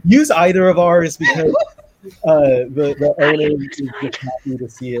 Use either of ours because the owner is just happy to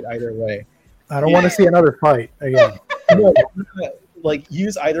see it either way. I don't want to see another fight again. No, like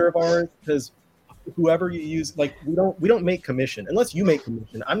use either of ours because whoever you use, like we don't make commission unless you make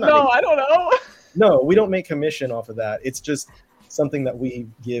commission. I'm not. No, I don't know. No, we don't make commission off of that. It's just something that we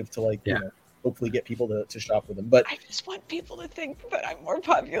give to like you know, hopefully get people to shop with them. But I just want people to think that I'm more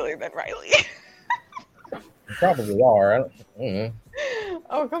popular than Riley. you probably are. I don't know.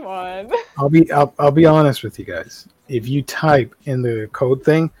 Oh, come on. I'll be honest with you guys. If you type in the code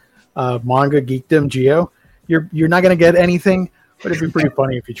thing, Manga Geekdom Geo, you're not gonna get anything, but it'd be pretty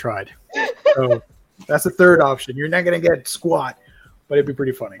funny if you tried. So that's the third option. You're not gonna get squat, but it'd be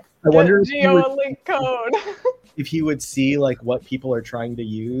pretty funny. I wonder if Geo a link code. If he would see like what people are trying to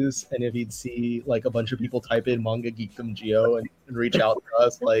use, and if he'd see like a bunch of people type in Manga Geekdom Geo and reach out to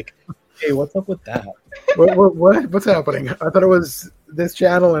us like, hey, what's up with that? What's happening? I thought it was this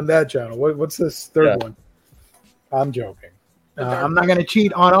channel and that channel. What's this third one? I'm joking. I'm not going to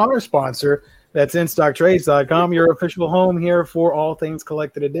cheat on our sponsor. That's InStockTrades.com, your official home here for all things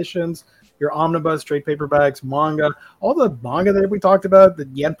collected editions, your omnibus, trade paperbacks, manga, all the manga that we talked about, the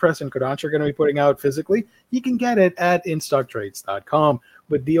Yen Press and Kodansha are going to be putting out physically. You can get it at InStockTrades.com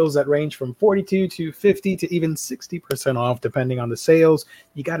with deals that range from 42 to 50 to even 60% off, depending on the sales.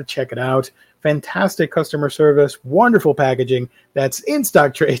 You got to check it out. Fantastic customer service, wonderful packaging. That's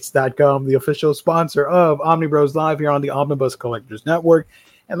InStockTrades.com, the official sponsor of OmniBros Live here on the Omnibus Collectors Network.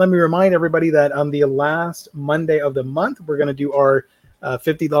 And let me remind everybody that on the last Monday of the month, we're going to do our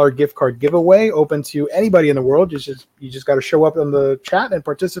 $50 gift card giveaway open to anybody in the world. You just got to show up in the chat and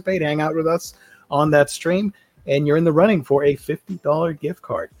participate, hang out with us on that stream, and you're in the running for a $50 gift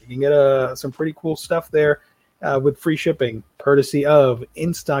card. You can get some pretty cool stuff there with free shipping, courtesy of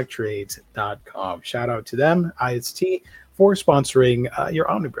InStockTrades.com. Shout out to them, IST, for sponsoring your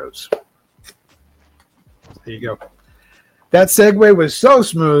OmniBros. There you go. That segue was so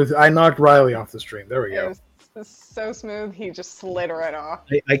smooth, I knocked Riley off the stream. There we go. It was so smooth, he just slid right off.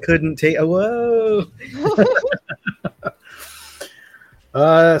 I couldn't take. Whoa.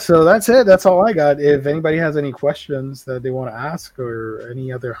 So that's it. That's all I got. If anybody has any questions that they want to ask or any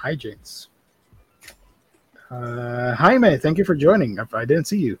other hijinks. Jaime, thank you for joining. I didn't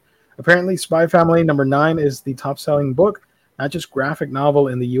see you. Apparently, Spy Family #9 is the top-selling book, not just graphic novel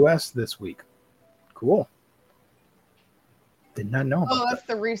in the U.S. this week. Cool. Did not know about that's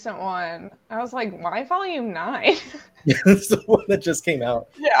the recent one. I was like, why volume 9? Yeah, that's the one that just came out.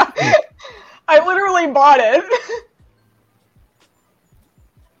 Yeah. I literally bought it.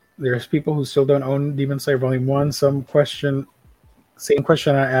 There's people who still don't own Demon Slayer Volume 1. Same question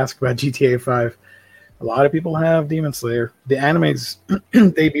I asked about GTA 5. A lot of people have Demon Slayer. The anime's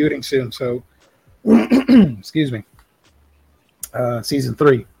debuting soon, so excuse me. Season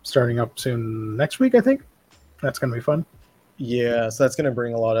 3 starting up soon next week, I think. That's going to be fun. Yeah, so that's going to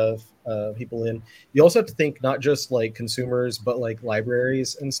bring a lot of people in. You also have to think not just like consumers, but like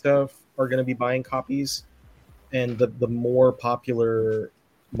libraries and stuff are going to be buying copies. And the more popular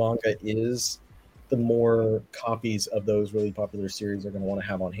manga is, the more copies of those really popular series are going to want to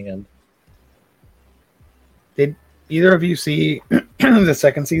have on hand. Did either of you see the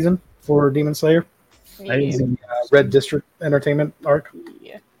second season for Demon Slayer? Yeah. I didn't see Red District Entertainment arc.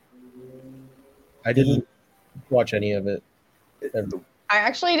 Yeah. I didn't watch any of it. I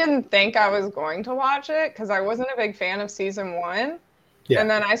actually didn't think I was going to watch it because I wasn't a big fan of season 1. Yeah. And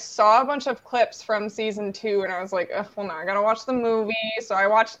then I saw a bunch of clips from season 2 and I was like, well, no, I got to watch the movie. So I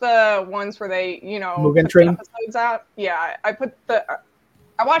watched the ones where they, put the episodes out. Yeah, I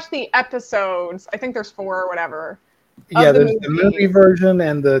watched the episodes. I think there's 4 or whatever. Yeah, there's the movie version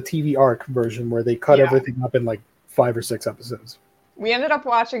and the TV arc version where they cut everything up in like 5 or 6 episodes. We ended up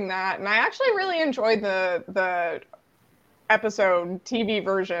watching that, and I actually really enjoyed the episode TV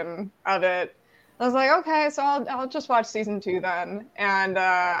version of it. I was like, okay, so I'll just watch season 2 then. And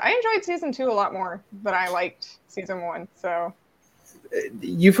I enjoyed season 2 a lot more than I liked season 1. So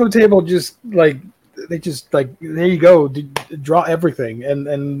UFO Table there you go, draw everything,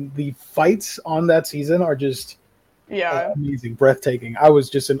 and the fights on that season are just amazing, breathtaking. I was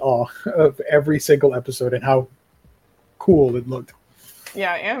just in awe of every single episode and how cool it looked.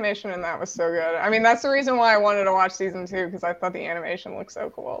 Yeah, animation in that was so good. I mean, that's the reason why I wanted to watch season 2, because I thought the animation looked so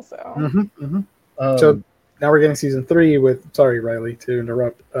cool. So, so now we're getting season 3 with. Sorry, Riley, to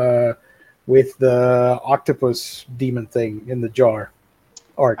interrupt. With the octopus demon thing in the jar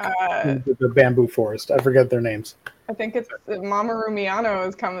arc, the bamboo forest. I forget their names. I think it's Mamoru Miyano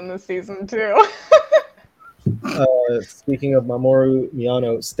is coming this season too. Speaking of Mamoru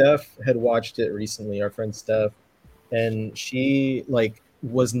Miyano, Steph had watched it recently. Our friend Steph. And she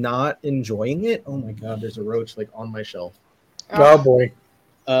was not enjoying it. Oh my god, there's a roach on my shelf. Oh boy.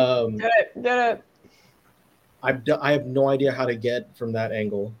 Get it. I have no idea how to get from that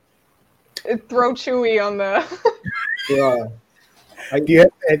angle. Throw Chewy on the. Yeah. Do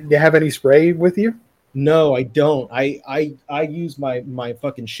you have any spray with you? No, I don't. I use my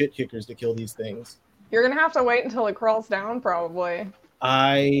fucking shit kickers to kill these things. You're gonna have to wait until it crawls down, probably.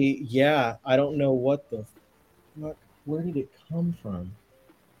 I don't know what the fuck. Where did it come from?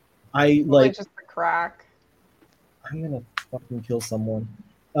 Probably just a crack. I'm gonna fucking kill someone.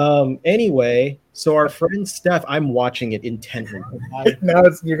 Anyway, so our friend Steph, I'm watching it intently. Now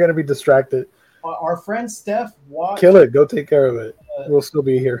you're gonna be distracted. Our friend Steph watched. Kill it. Go take care of it. We'll still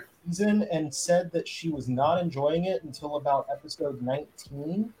be here. Season and said that she was not enjoying it until about episode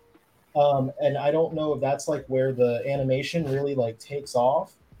 19. And I don't know if that's like where the animation really like takes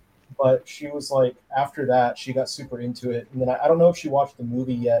off, but she was like after that she got super into it. And then I don't know if she watched the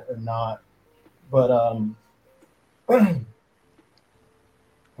movie yet or not, but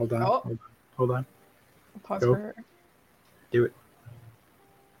Hold on. Hold on. Pause for her. Do it.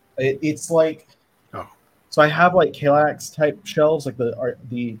 It's like oh. So I have like Kallax type shelves, like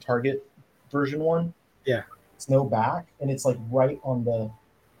the Target version one. Yeah. It's no back, and it's like right on the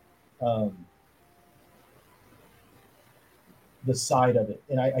side of it.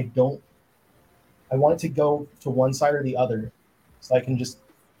 And I want it to go to one side or the other so I can just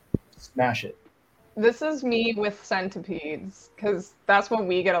smash it. This is me with centipedes, because that's what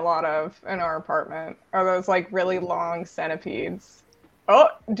we get a lot of in our apartment, are those like really long centipedes. Oh,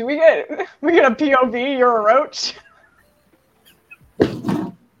 do we get a POV? You're a roach?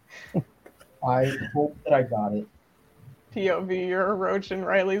 I hope that I got it. POV, you're a roach in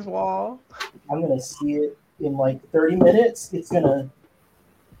Riley's wall. I'm going to see it in like 30 minutes. It's going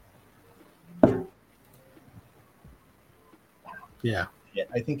to... Yeah.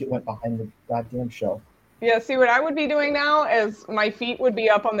 I think it went behind the goddamn shelf. Yeah, see, what I would be doing now is my feet would be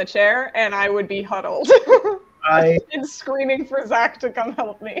up on the chair and I would be huddled. And screaming for Zach to come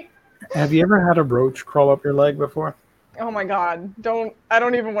help me. Have you ever had a roach crawl up your leg before? Oh my god, I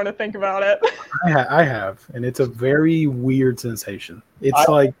don't even want to think about it. I have, and it's a very weird sensation. It's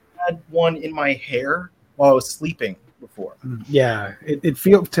I had one in my hair while I was sleeping before. Yeah, it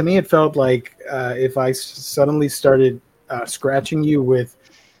felt like if I suddenly started scratching you with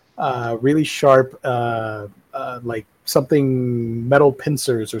really sharp like something, metal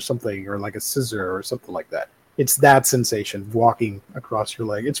pincers or something, or like a scissor or something like that. It's that sensation walking across your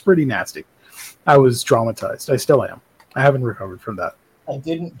leg. It's pretty nasty. I was traumatized. I still am. I haven't recovered from that. I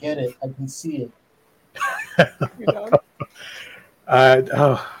didn't get it. I can see it.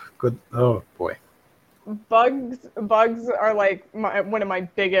 Good. Oh boy. Bugs are like one of my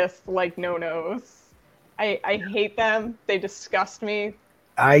biggest like no-nos. I hate them. They disgust me.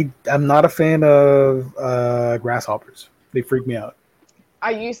 I'm not a fan of grasshoppers. They freak me out. I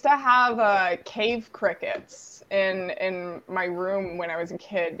used to have cave crickets in my room when I was a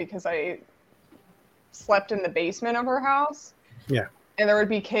kid because I slept in the basement of our house. Yeah. And there would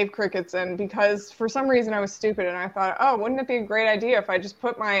be cave crickets, and because for some reason I was stupid and I thought, oh, wouldn't it be a great idea if I just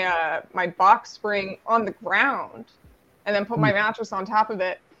put my my box spring on the ground and then put my mattress on top of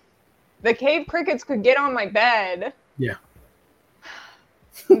it? The cave crickets could get on my bed. Yeah.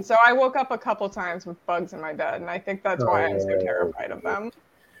 And so I woke up a couple times with bugs in my bed, and I think that's why I'm so terrified of them.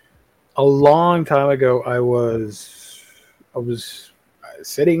 A long time ago, I was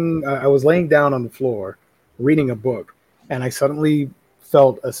sitting, I was laying down on the floor reading a book, and I suddenly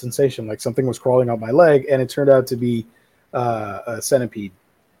felt a sensation like something was crawling up my leg, and it turned out to be a centipede,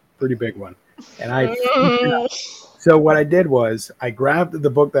 pretty big one. And so what I did was I grabbed the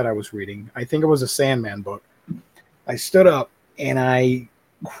book that I was reading. I think it was a Sandman book. I stood up and I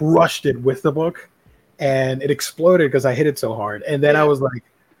crushed it with the book, and it exploded because I hit it so hard. And then I was like,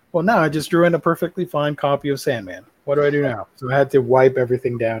 well, now I just drew in a perfectly fine copy of Sandman. What do I do now? So I had to wipe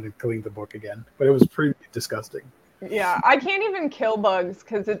everything down and clean the book again. But it was pretty disgusting. Yeah, I can't even kill bugs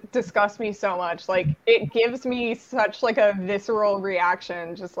because it disgusts me so much. Like, it gives me such like a visceral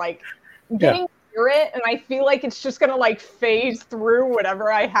reaction, just like getting through it, and I feel like it's just gonna like phase through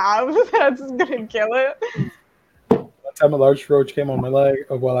whatever I have that's gonna kill it. One time a large roach came on my leg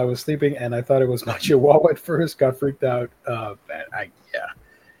while I was sleeping, and I thought it was my chihuahua at first. Got freaked out.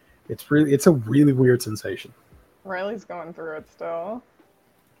 It's a really weird sensation. Riley's going through it still.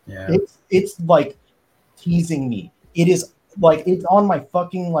 Yeah, it's like teasing me. It is like it's on my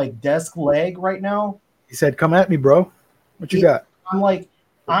fucking like desk leg right now. He said, "Come at me, bro. What you got?" I'm like,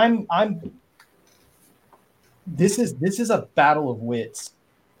 I'm. This is a battle of wits.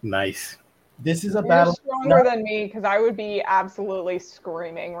 Nice. This is a You're battle. Stronger than me because I would be absolutely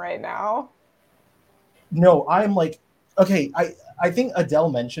screaming right now. No, I'm like, okay. I think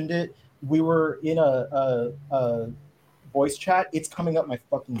Adele mentioned it. we were in a voice chat. It's coming up my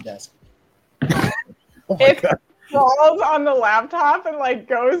fucking desk. Oh my God. Falls on the laptop and like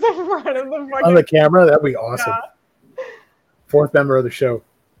goes in front of the fucking On the camera, that'd be awesome. Yeah. Fourth member of the show.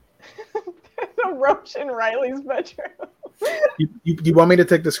 The roach in Riley's bedroom. You want me to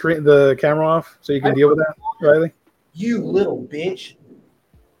take the camera off so you can deal with that, Riley? You little bitch.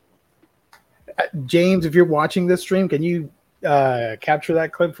 James, if you're watching this stream, can you capture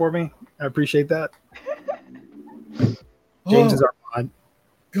that clip for me? I appreciate that. James is our mod.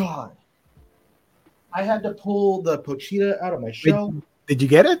 God. I had to pull the pochita out of my shell. Did you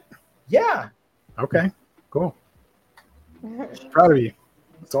get it? Yeah. Okay, cool. Proud of you.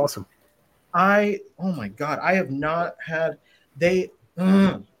 It's awesome. Oh my God, I have not had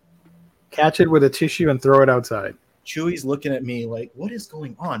Catch it with a tissue and throw it outside. Chewy's looking at me like, what is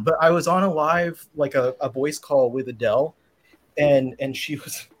going on? But I was on a live, like a voice call with Adele, and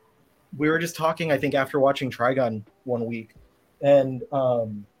we were just talking, I think, after watching Trigun one week. And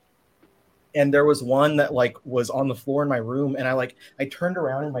there was one that like was on the floor in my room, and I turned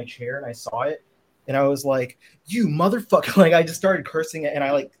around in my chair and I saw it, and I was like, you motherfucker. Like I just started cursing it, and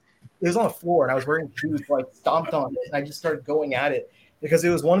it was on the floor and I was wearing shoes, so I stomped on it and I just started going at it because it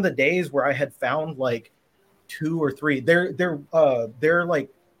was one of the days where I had found like 2 or 3. They're like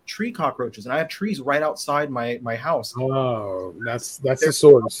tree cockroaches, and I have trees right outside my house. Oh, that's the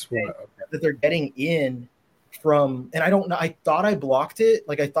source. That they're getting in from, and I don't know. I thought I blocked it.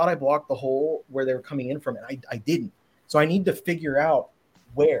 Like I thought I blocked the hole where they were coming in from, and I didn't. So I need to figure out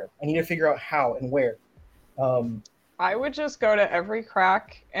where. I need to figure out how and where. I would just go to every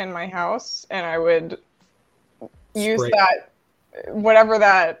crack in my house and I would use that, whatever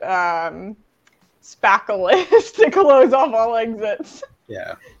that spackle is, to close off all exits.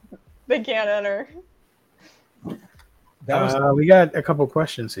 Yeah. They can't enter. We got a couple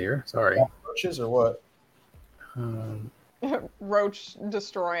questions here. Sorry. Roaches or what? Roach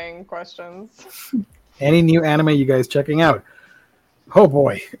destroying questions. Any new anime you guys checking out? Oh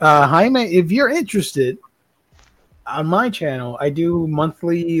boy. Jaime, if you're interested, on my channel, I do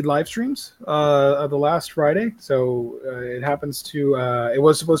monthly live streams the last Friday. So it happens to, it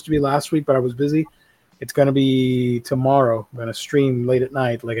was supposed to be last week, but I was busy. It's going to be tomorrow. I'm going to stream late at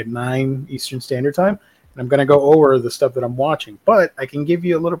night, like at 9 Eastern Standard Time. And I'm going to go over the stuff that I'm watching. But I can give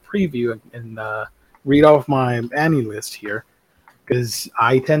you a little preview and read off my anime list here, because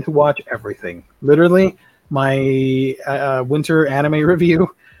I tend to watch everything. Literally, my winter anime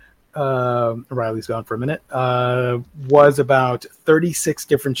review, Riley's gone for a minute, was about 36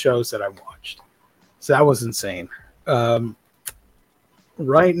 different shows that I watched. So that was insane.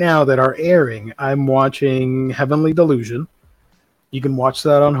 Right now that are airing, I'm watching Heavenly Delusion. You can watch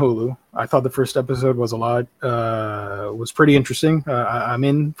that on Hulu. I thought the first episode was was pretty interesting. I'm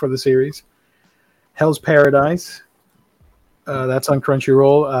in for the series. Hell's Paradise. That's on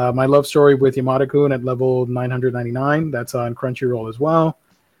Crunchyroll. My Love Story with Yamada-kun at level 999. That's on Crunchyroll as well.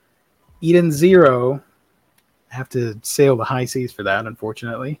 Eden Zero. I have to sail the high seas for that,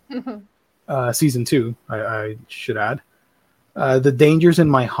 unfortunately. Season 2, I should add. The Dangers in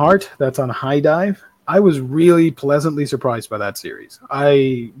My Heart. That's on High Dive. I was really pleasantly surprised by that series.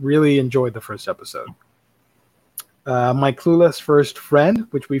 I really enjoyed the first episode. My Clueless First Friend,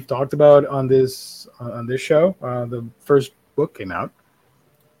 which we've talked about on this show. The first book came out.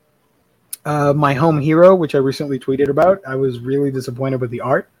 My Home Hero, which I recently tweeted about. I was really disappointed with the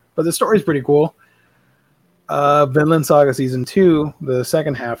art, but the story's pretty cool. Vinland Saga Season 2, the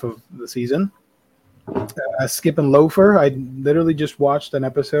second half of the season. Skip and Loafer. I literally just watched an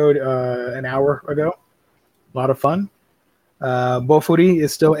episode an hour ago. A lot of fun. Bofuri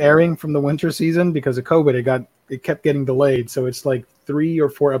is still airing from the winter season because of COVID. It kept getting delayed, so it's like 3 or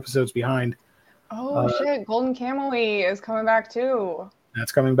 4 episodes behind. Oh shit! Golden Kamuy is coming back too.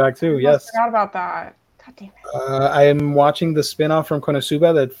 That's coming back too. Yes. I forgot about that. God damn it. I am watching the spin-off from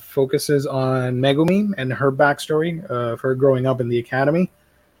Konosuba that focuses on Megumi and her backstory of her growing up in the academy.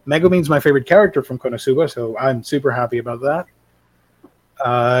 Megumi's my favorite character from Konosuba, so I'm super happy about that.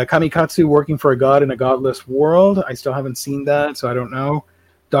 Kamikatsu Working for a God in a Godless World. I still haven't seen that, so I don't know.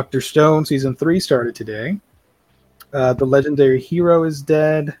 Dr. Stone Season 3 started today. The Legendary Hero is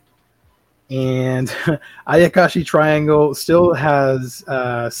dead. And Ayakashi Triangle still has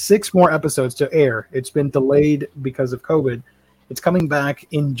 6 more episodes to air. It's been delayed because of COVID. It's coming back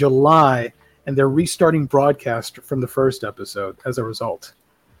in July, and they're restarting broadcast from the first episode as a result.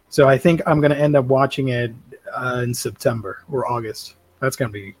 So I think I'm going to end up watching it in September or August. That's going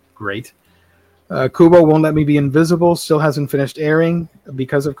to be great. Kubo Won't Let Me Be Invisible still hasn't finished airing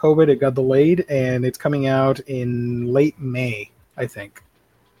because of COVID. It got delayed, and it's coming out in late May, I think.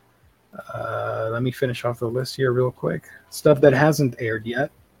 Let me finish off the list here real quick. Stuff that hasn't aired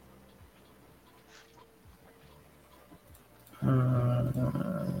yet.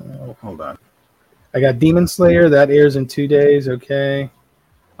 Hold on. I got Demon Slayer. That airs in 2 days. Okay.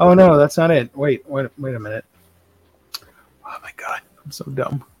 Oh, no, that's not it. Wait a minute. Oh, my God. I'm so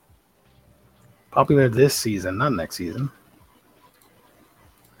dumb. Popular this season, not next season.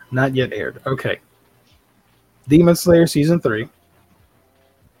 Not yet aired. Okay. Demon Slayer Season 3.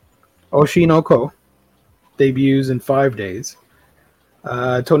 Oshinoko debuts in 5 days.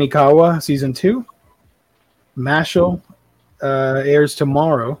 Tonikawa Season 2. Mashal airs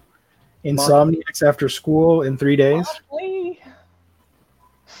tomorrow. Insomniacs After School in 3 days.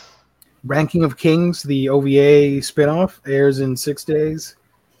 Ranking of Kings, the OVA spinoff, airs in 6 days.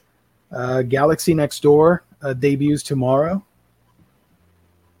 Galaxy Next Door debuts tomorrow.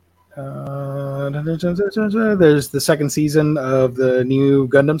 There's the second season of the new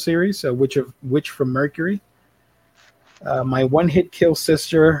Gundam series, Witch from Mercury. My One Hit Kill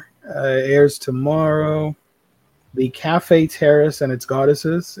Sister airs tomorrow. The Cafe Terrace and Its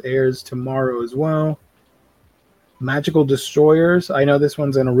Goddesses airs tomorrow as well. Magical Destroyers, I know this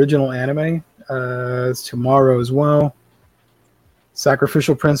one's an original anime. It's tomorrow as well.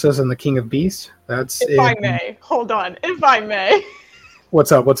 Sacrificial Princess and the King of Beasts. That's if I may. Hold on. If I may.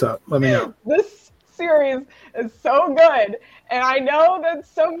 What's up? Let me know. This series is so good. And I know that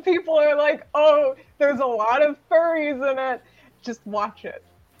some people are like, oh, there's a lot of furries in it. Just watch it.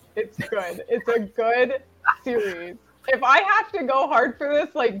 It's good. It's a good series. If I have to go hard for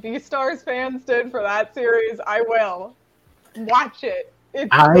this, like Beastars fans did for that series, I will. Watch it.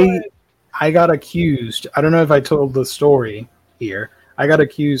 It's good. I got accused. I don't know if I told the story here. I got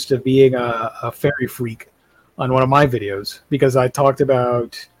accused of being a fairy freak on one of my videos because I talked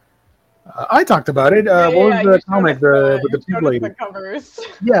about it. What was the comic with the pig lady? The covers.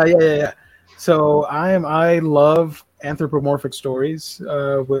 Yeah. So I love anthropomorphic stories,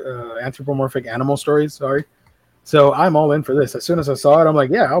 anthropomorphic animal stories. Sorry. So I'm all in for this. As soon as I saw it, I'm like,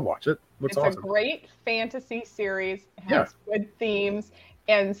 yeah, I'll watch it. It's awesome. A great fantasy series. It has good themes,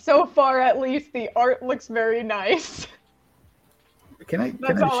 and so far, at least, the art looks very nice.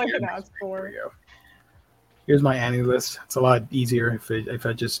 That's all I can ask for. Here's my Annie list. It's a lot easier if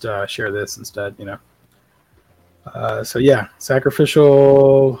I just share this instead, So yeah,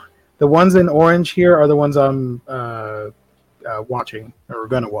 Sacrificial. The ones in orange here are the ones I'm watching or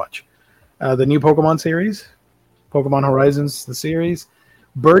gonna watch. The new Pokemon series, Pokemon Horizons, the series,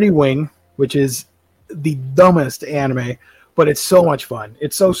 Birdie Wing, which is the dumbest anime, but it's so much fun.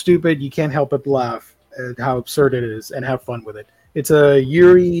 It's so stupid you can't help but laugh at how absurd it is and have fun with it. It's a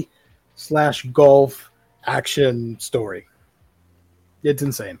Yuri/golf action story. It's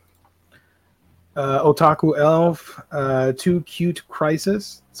insane. Otaku Elf, Too Cute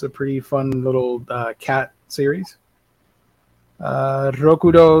Crisis. It's a pretty fun little cat series.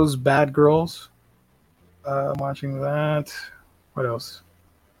 Rokudo's Bad Girls. I'm watching that. What else?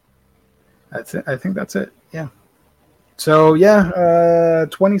 That's it. I think that's it. Yeah. So yeah,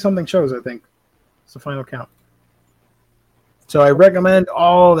 20-something shows, I think. It's the final count. So I recommend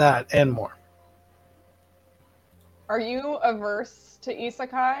all that and more. Are you averse to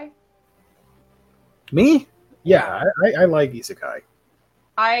isekai? Me? Yeah, I like isekai.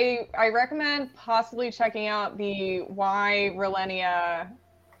 I recommend possibly checking out the why Relenia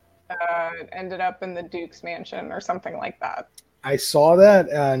ended up in the Duke's mansion or something like that. I saw that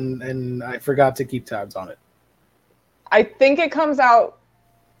and I forgot to keep tabs on it. I think it comes out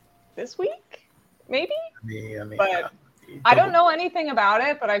this week, maybe? But I don't know anything about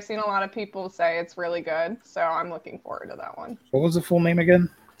it, but I've seen a lot of people say it's really good, so I'm looking forward to that one. What was the full name again?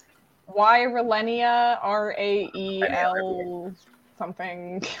 Why Relenia, RAEL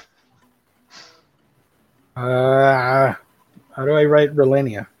something. How do I write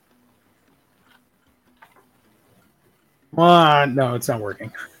Relenia? No, it's not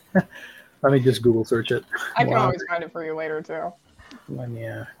working. Let me just Google search it. I can always find it for you later too.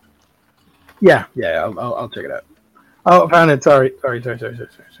 Relenia. Yeah, I'll check it out. Oh, found it. Sorry. Let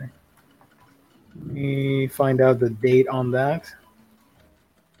me find out the date on that.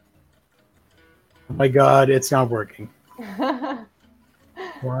 Oh my God, it's not working. Why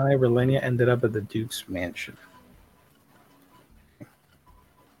Relenia ended up at the Duke's mansion.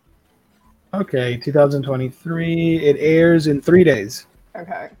 Okay, 2023. It airs in 3 days.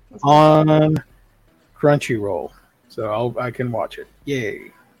 Okay. On Crunchyroll. So I can watch it.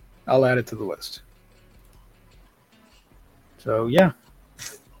 Yay. I'll add it to the list. So, yeah.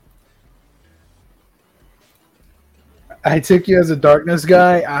 I took you as a darkness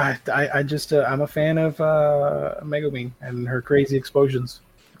guy. I'm a fan of Megumi and her crazy explosions.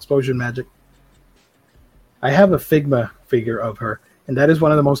 Explosion Magic. I have a Figma figure of her, and that is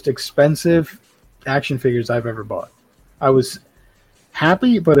one of the most expensive action figures I've ever bought. I was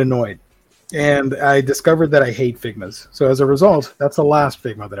happy but annoyed, and I discovered that I hate Figmas. So as a result, that's the last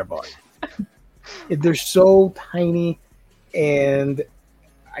Figma that I bought. They're so tiny, and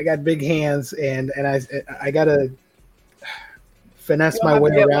I got big hands, and I gotta finesse my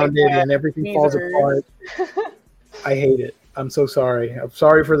way around it, and everything falls apart. I hate it. I'm so sorry. I'm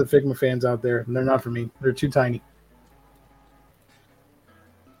sorry for the Figma fans out there. They're not for me. They're too tiny.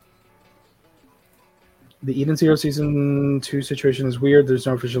 The Eden Zero Season 2 situation is weird. There's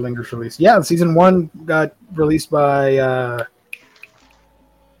no official English release. Yeah, Season 1 got released by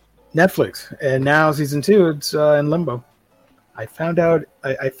Netflix, and now Season 2, it's in limbo. I found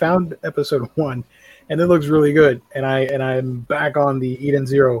Episode 1, and it looks really good. And I'm back on the Eden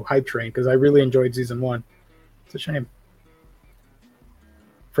Zero hype train because I really enjoyed Season 1. It's a shame.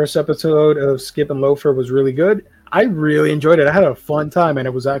 First episode of Skip and Loafer was really good. I really enjoyed it. I had a fun time, and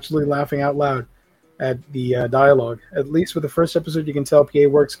I was actually laughing out loud at the dialogue. At least with the first episode, you can tell PA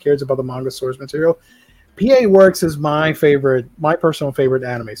Works cares about the manga source material. PA Works is my personal favorite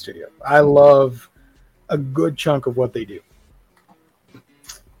anime studio. I love a good chunk of what they do.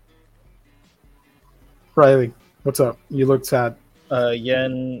 Riley, what's up? You look sad.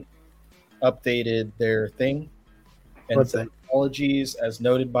 Yen updated their thing. And What's that? Apologies, as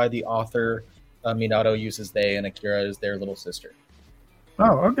noted by the author, Minato uses they and Akira is their little sister.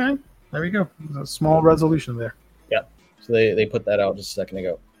 Oh, okay. There we go. A small resolution there. Yeah. So they put that out just a second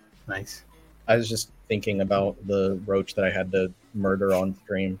ago. Nice. I was just thinking about the roach that I had to murder on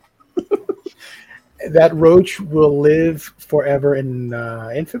stream. That roach will live forever in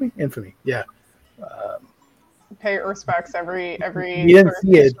infamy. Infamy, yeah. Pay respects every. You didn't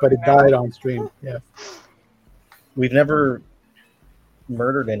see it, but it died on stream. Yeah. We've never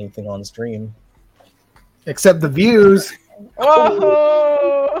murdered anything on stream, Except the views.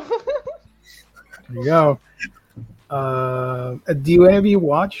 Whoa! There you go. Do any of you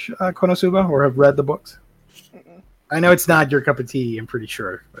watch Konosuba or have read the books? Mm-mm. I know it's not your cup of tea. I'm pretty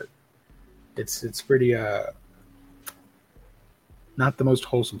sure, but it's pretty not the most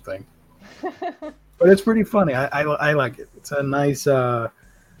wholesome thing, but it's pretty funny. I like it. It's a nice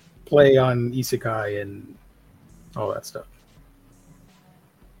play on isekai and all that stuff.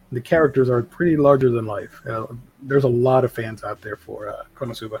 The characters are pretty larger than life. There's a lot of fans out there for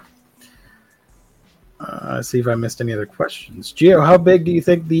Konosuba. Let's see if I missed any other questions. Gio, how big do you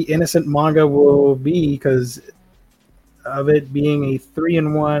think the Innocent manga will be? Because of it being a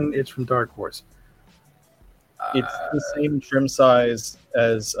 3-in-1, it's from Dark Horse. it's the same trim size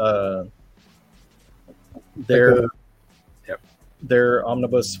as their their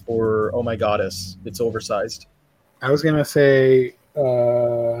omnibus for Oh My Goddess. It's oversized. I was gonna say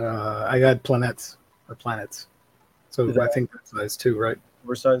I got planets. So I think that's size too, right?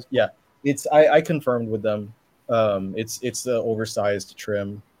 Oversized, yeah. It's I confirmed with them. It's the oversized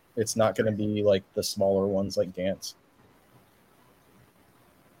trim. It's not going to be like the smaller ones like Gantz.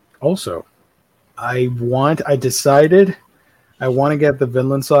 Also, I decided I want to get the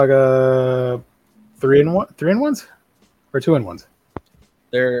Vinland Saga 3-in-1s or 2-in-1s.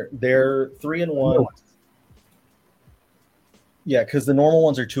 They're 3-in-1. Yeah, because the normal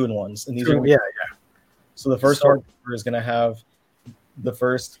ones are 2-in-1s, and these are yeah. So the first hardcover is going to have the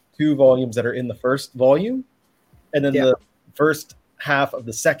first 2 volumes that are in the first volume, and then the first half of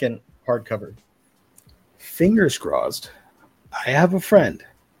the second hardcover. Fingers crossed. I have a friend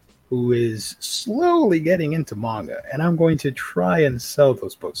who is slowly getting into manga, and I'm going to try and sell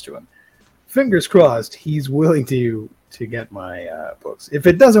those books to him. Fingers crossed, he's willing to get my books. If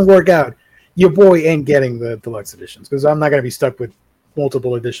it doesn't work out, your boy ain't getting the deluxe editions because I'm not going to be stuck with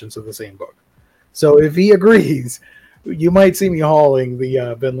multiple editions of the same book. So if he agrees, you might see me hauling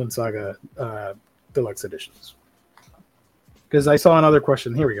the Vinland Saga deluxe editions. Because I saw another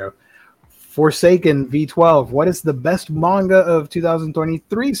question. Here we go. Forsaken V12. What is the best manga of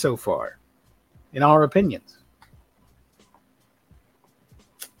 2023 so far, in our opinions?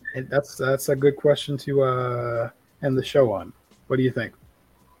 And that's a good question to end the show on. What do you think?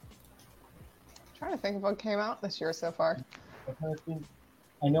 I'm trying to think of what came out this year so far.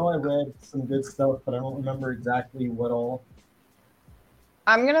 I know I read some good stuff, but I don't remember exactly what all.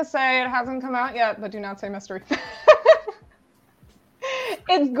 I'm going to say it hasn't come out yet, but do not say mystery.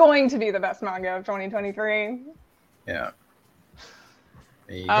 It's going to be the best manga of 2023. Yeah.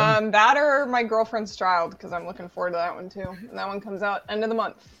 That or My Girlfriend's Child, because I'm looking forward to that one too. And that one comes out end of the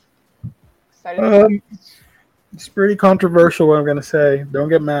month. Excited. It's pretty controversial what I'm going to say. Don't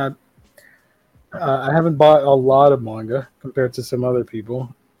get mad. I haven't bought a lot of manga compared to some other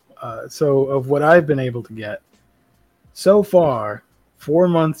people. So of what I've been able to get so far, 4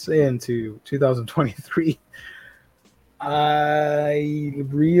 months into 2023, I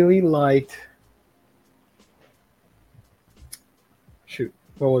really liked. Shoot,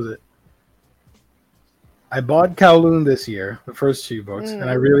 what was it? I bought Kowloon this year, the first 2 books, and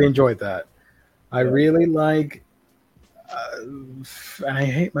I really enjoyed that. I really like. And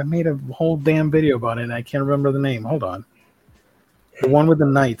I made a whole damn video about it, and I can't remember the name. Hold on. The one with the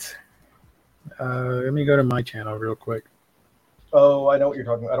knights. Let me go to my channel real quick. Oh, I know what you're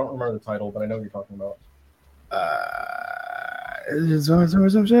talking about. I don't remember the title, but I know what you're talking about.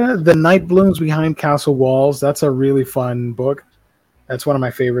 The Night Blooms Behind Castle Walls. That's a really fun book. That's one of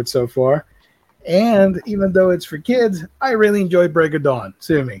my favorites so far. And even though it's for kids, I really enjoyed Break of Dawn.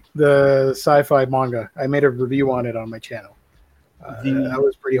 Sue me, the sci-fi manga. I made a review on it on my channel. That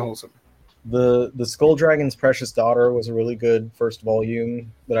was pretty wholesome. The Skull Dragon's Precious Daughter was a really good first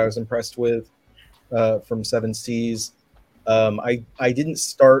volume that I was impressed with from Seven Seas. I didn't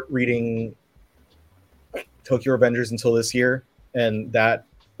start reading Tokyo Revengers until this year, and that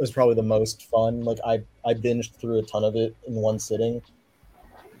was probably the most fun. Like I binged through a ton of it in one sitting.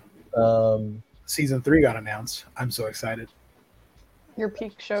 Season 3 got announced. I'm so excited. Your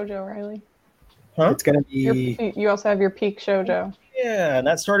peak shoujo, Riley. Huh? It's gonna be. You also have your peak shoujo. Yeah, and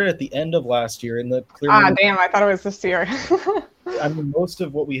that started at the end of last year in the clear. Damn! I thought it was this year. I mean, most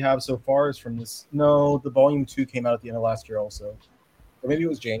of what we have so far is from this. No, the volume 2 came out at the end of last year also, or maybe it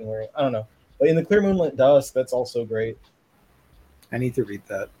was January. I don't know. But in the Clear Moonlit Dusk, that's also great. I need to read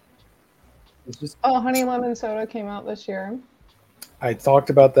that. It's just. Oh, Honey Lemon Soda came out this year. I talked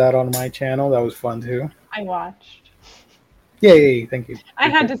about that on my channel. That was fun too. I watched. Yay! Thank you. I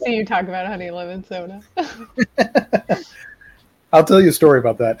had to see you talk about Honey Lemon Soda. I'll tell you a story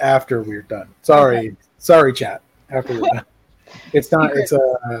about that after we're done. Sorry, chat. After we're done. It's not. It's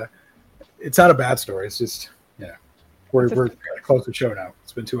not a bad story. It's just we're close to show now.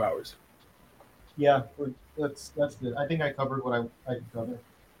 It's been 2 hours. Yeah, that's good. I think I covered what I could cover.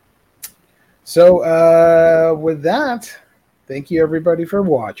 So with that, thank you everybody for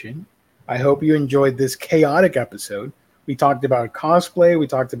watching. I hope you enjoyed this chaotic episode. We talked about cosplay. We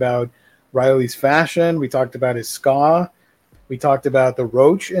talked about Riley's fashion. We talked about his ska. We talked about the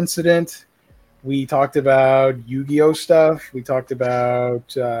Roach incident. We talked about Yu-Gi-Oh stuff. We talked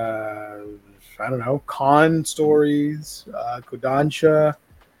about, con stories, Kodansha.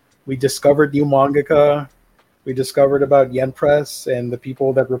 We discovered new mangaka. We discovered about Yen Press and the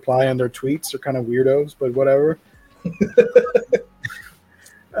people that reply on their tweets are kind of weirdos, but whatever.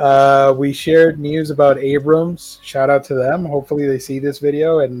 We shared news about Abrams. Shout out to them. Hopefully they see this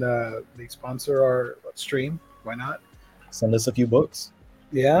video and they sponsor our stream. Why not? Send us a few books.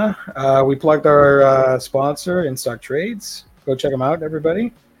 Yeah. We plugged our sponsor, In Stock Trades. Go check them out,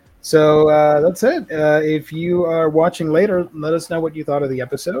 everybody. So that's it. If you are watching later, let us know what you thought of the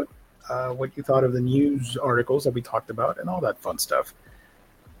episode, what you thought of the news articles that we talked about, and all that fun stuff.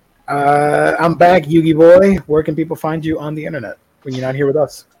 I'm back, Yugi Boy. Where can people find you on the internet when you're not here with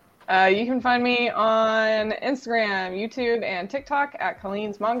us? You can find me on Instagram, YouTube, and TikTok at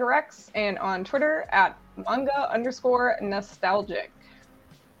Colleen's Manga Rex, and on Twitter at manga_nostalgic.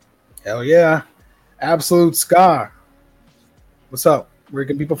 Hell yeah. Absolute Ska. What's up? Where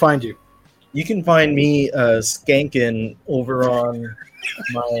can people find you? You can find me skanking over on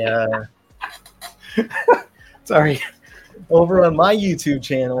my Sorry. Over on my YouTube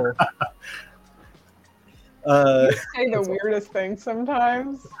channel. You say the weirdest things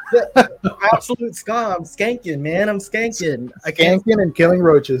sometimes. Absolute Ska. I'm skanking, man. I'm skanking. Skanking and killing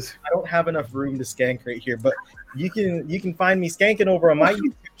roaches. I don't have enough room to skank right here, but you can find me skanking over on my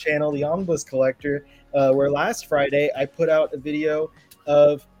YouTube channel, The Omnibus Collector, where last Friday I put out a video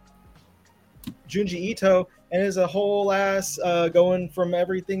of Junji Ito, and there's a whole ass going from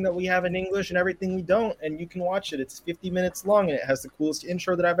everything that we have in English and everything we don't, and you can watch it. It's 50 minutes long, and it has the coolest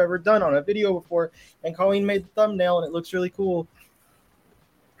intro that I've ever done on a video before, and Colleen made the thumbnail, and it looks really cool.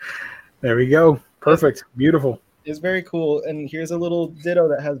 There we go. Perfect. Beautiful. It's very cool, and here's a little ditto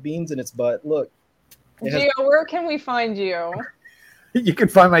that has beans in its butt. Look. Gio, where can we find you? You can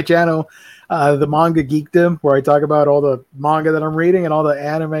find my channel, The Manga Geekdom, where I talk about all the manga that I'm reading and all the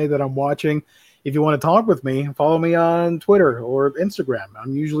anime that I'm watching. If you want to talk with me, follow me on Twitter or Instagram.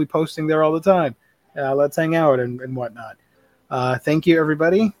 I'm usually posting there all the time. Let's hang out and whatnot. Thank you,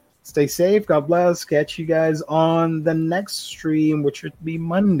 everybody. Stay safe. God bless. Catch you guys on the next stream, which should be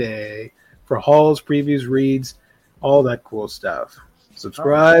Monday, for hauls, previews, reads, all that cool stuff.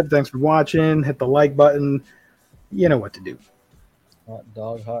 Subscribe. Thanks for watching. Hit the like button. You know what to do. Hot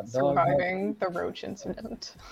dog, hot dog. Surviving the roach incident.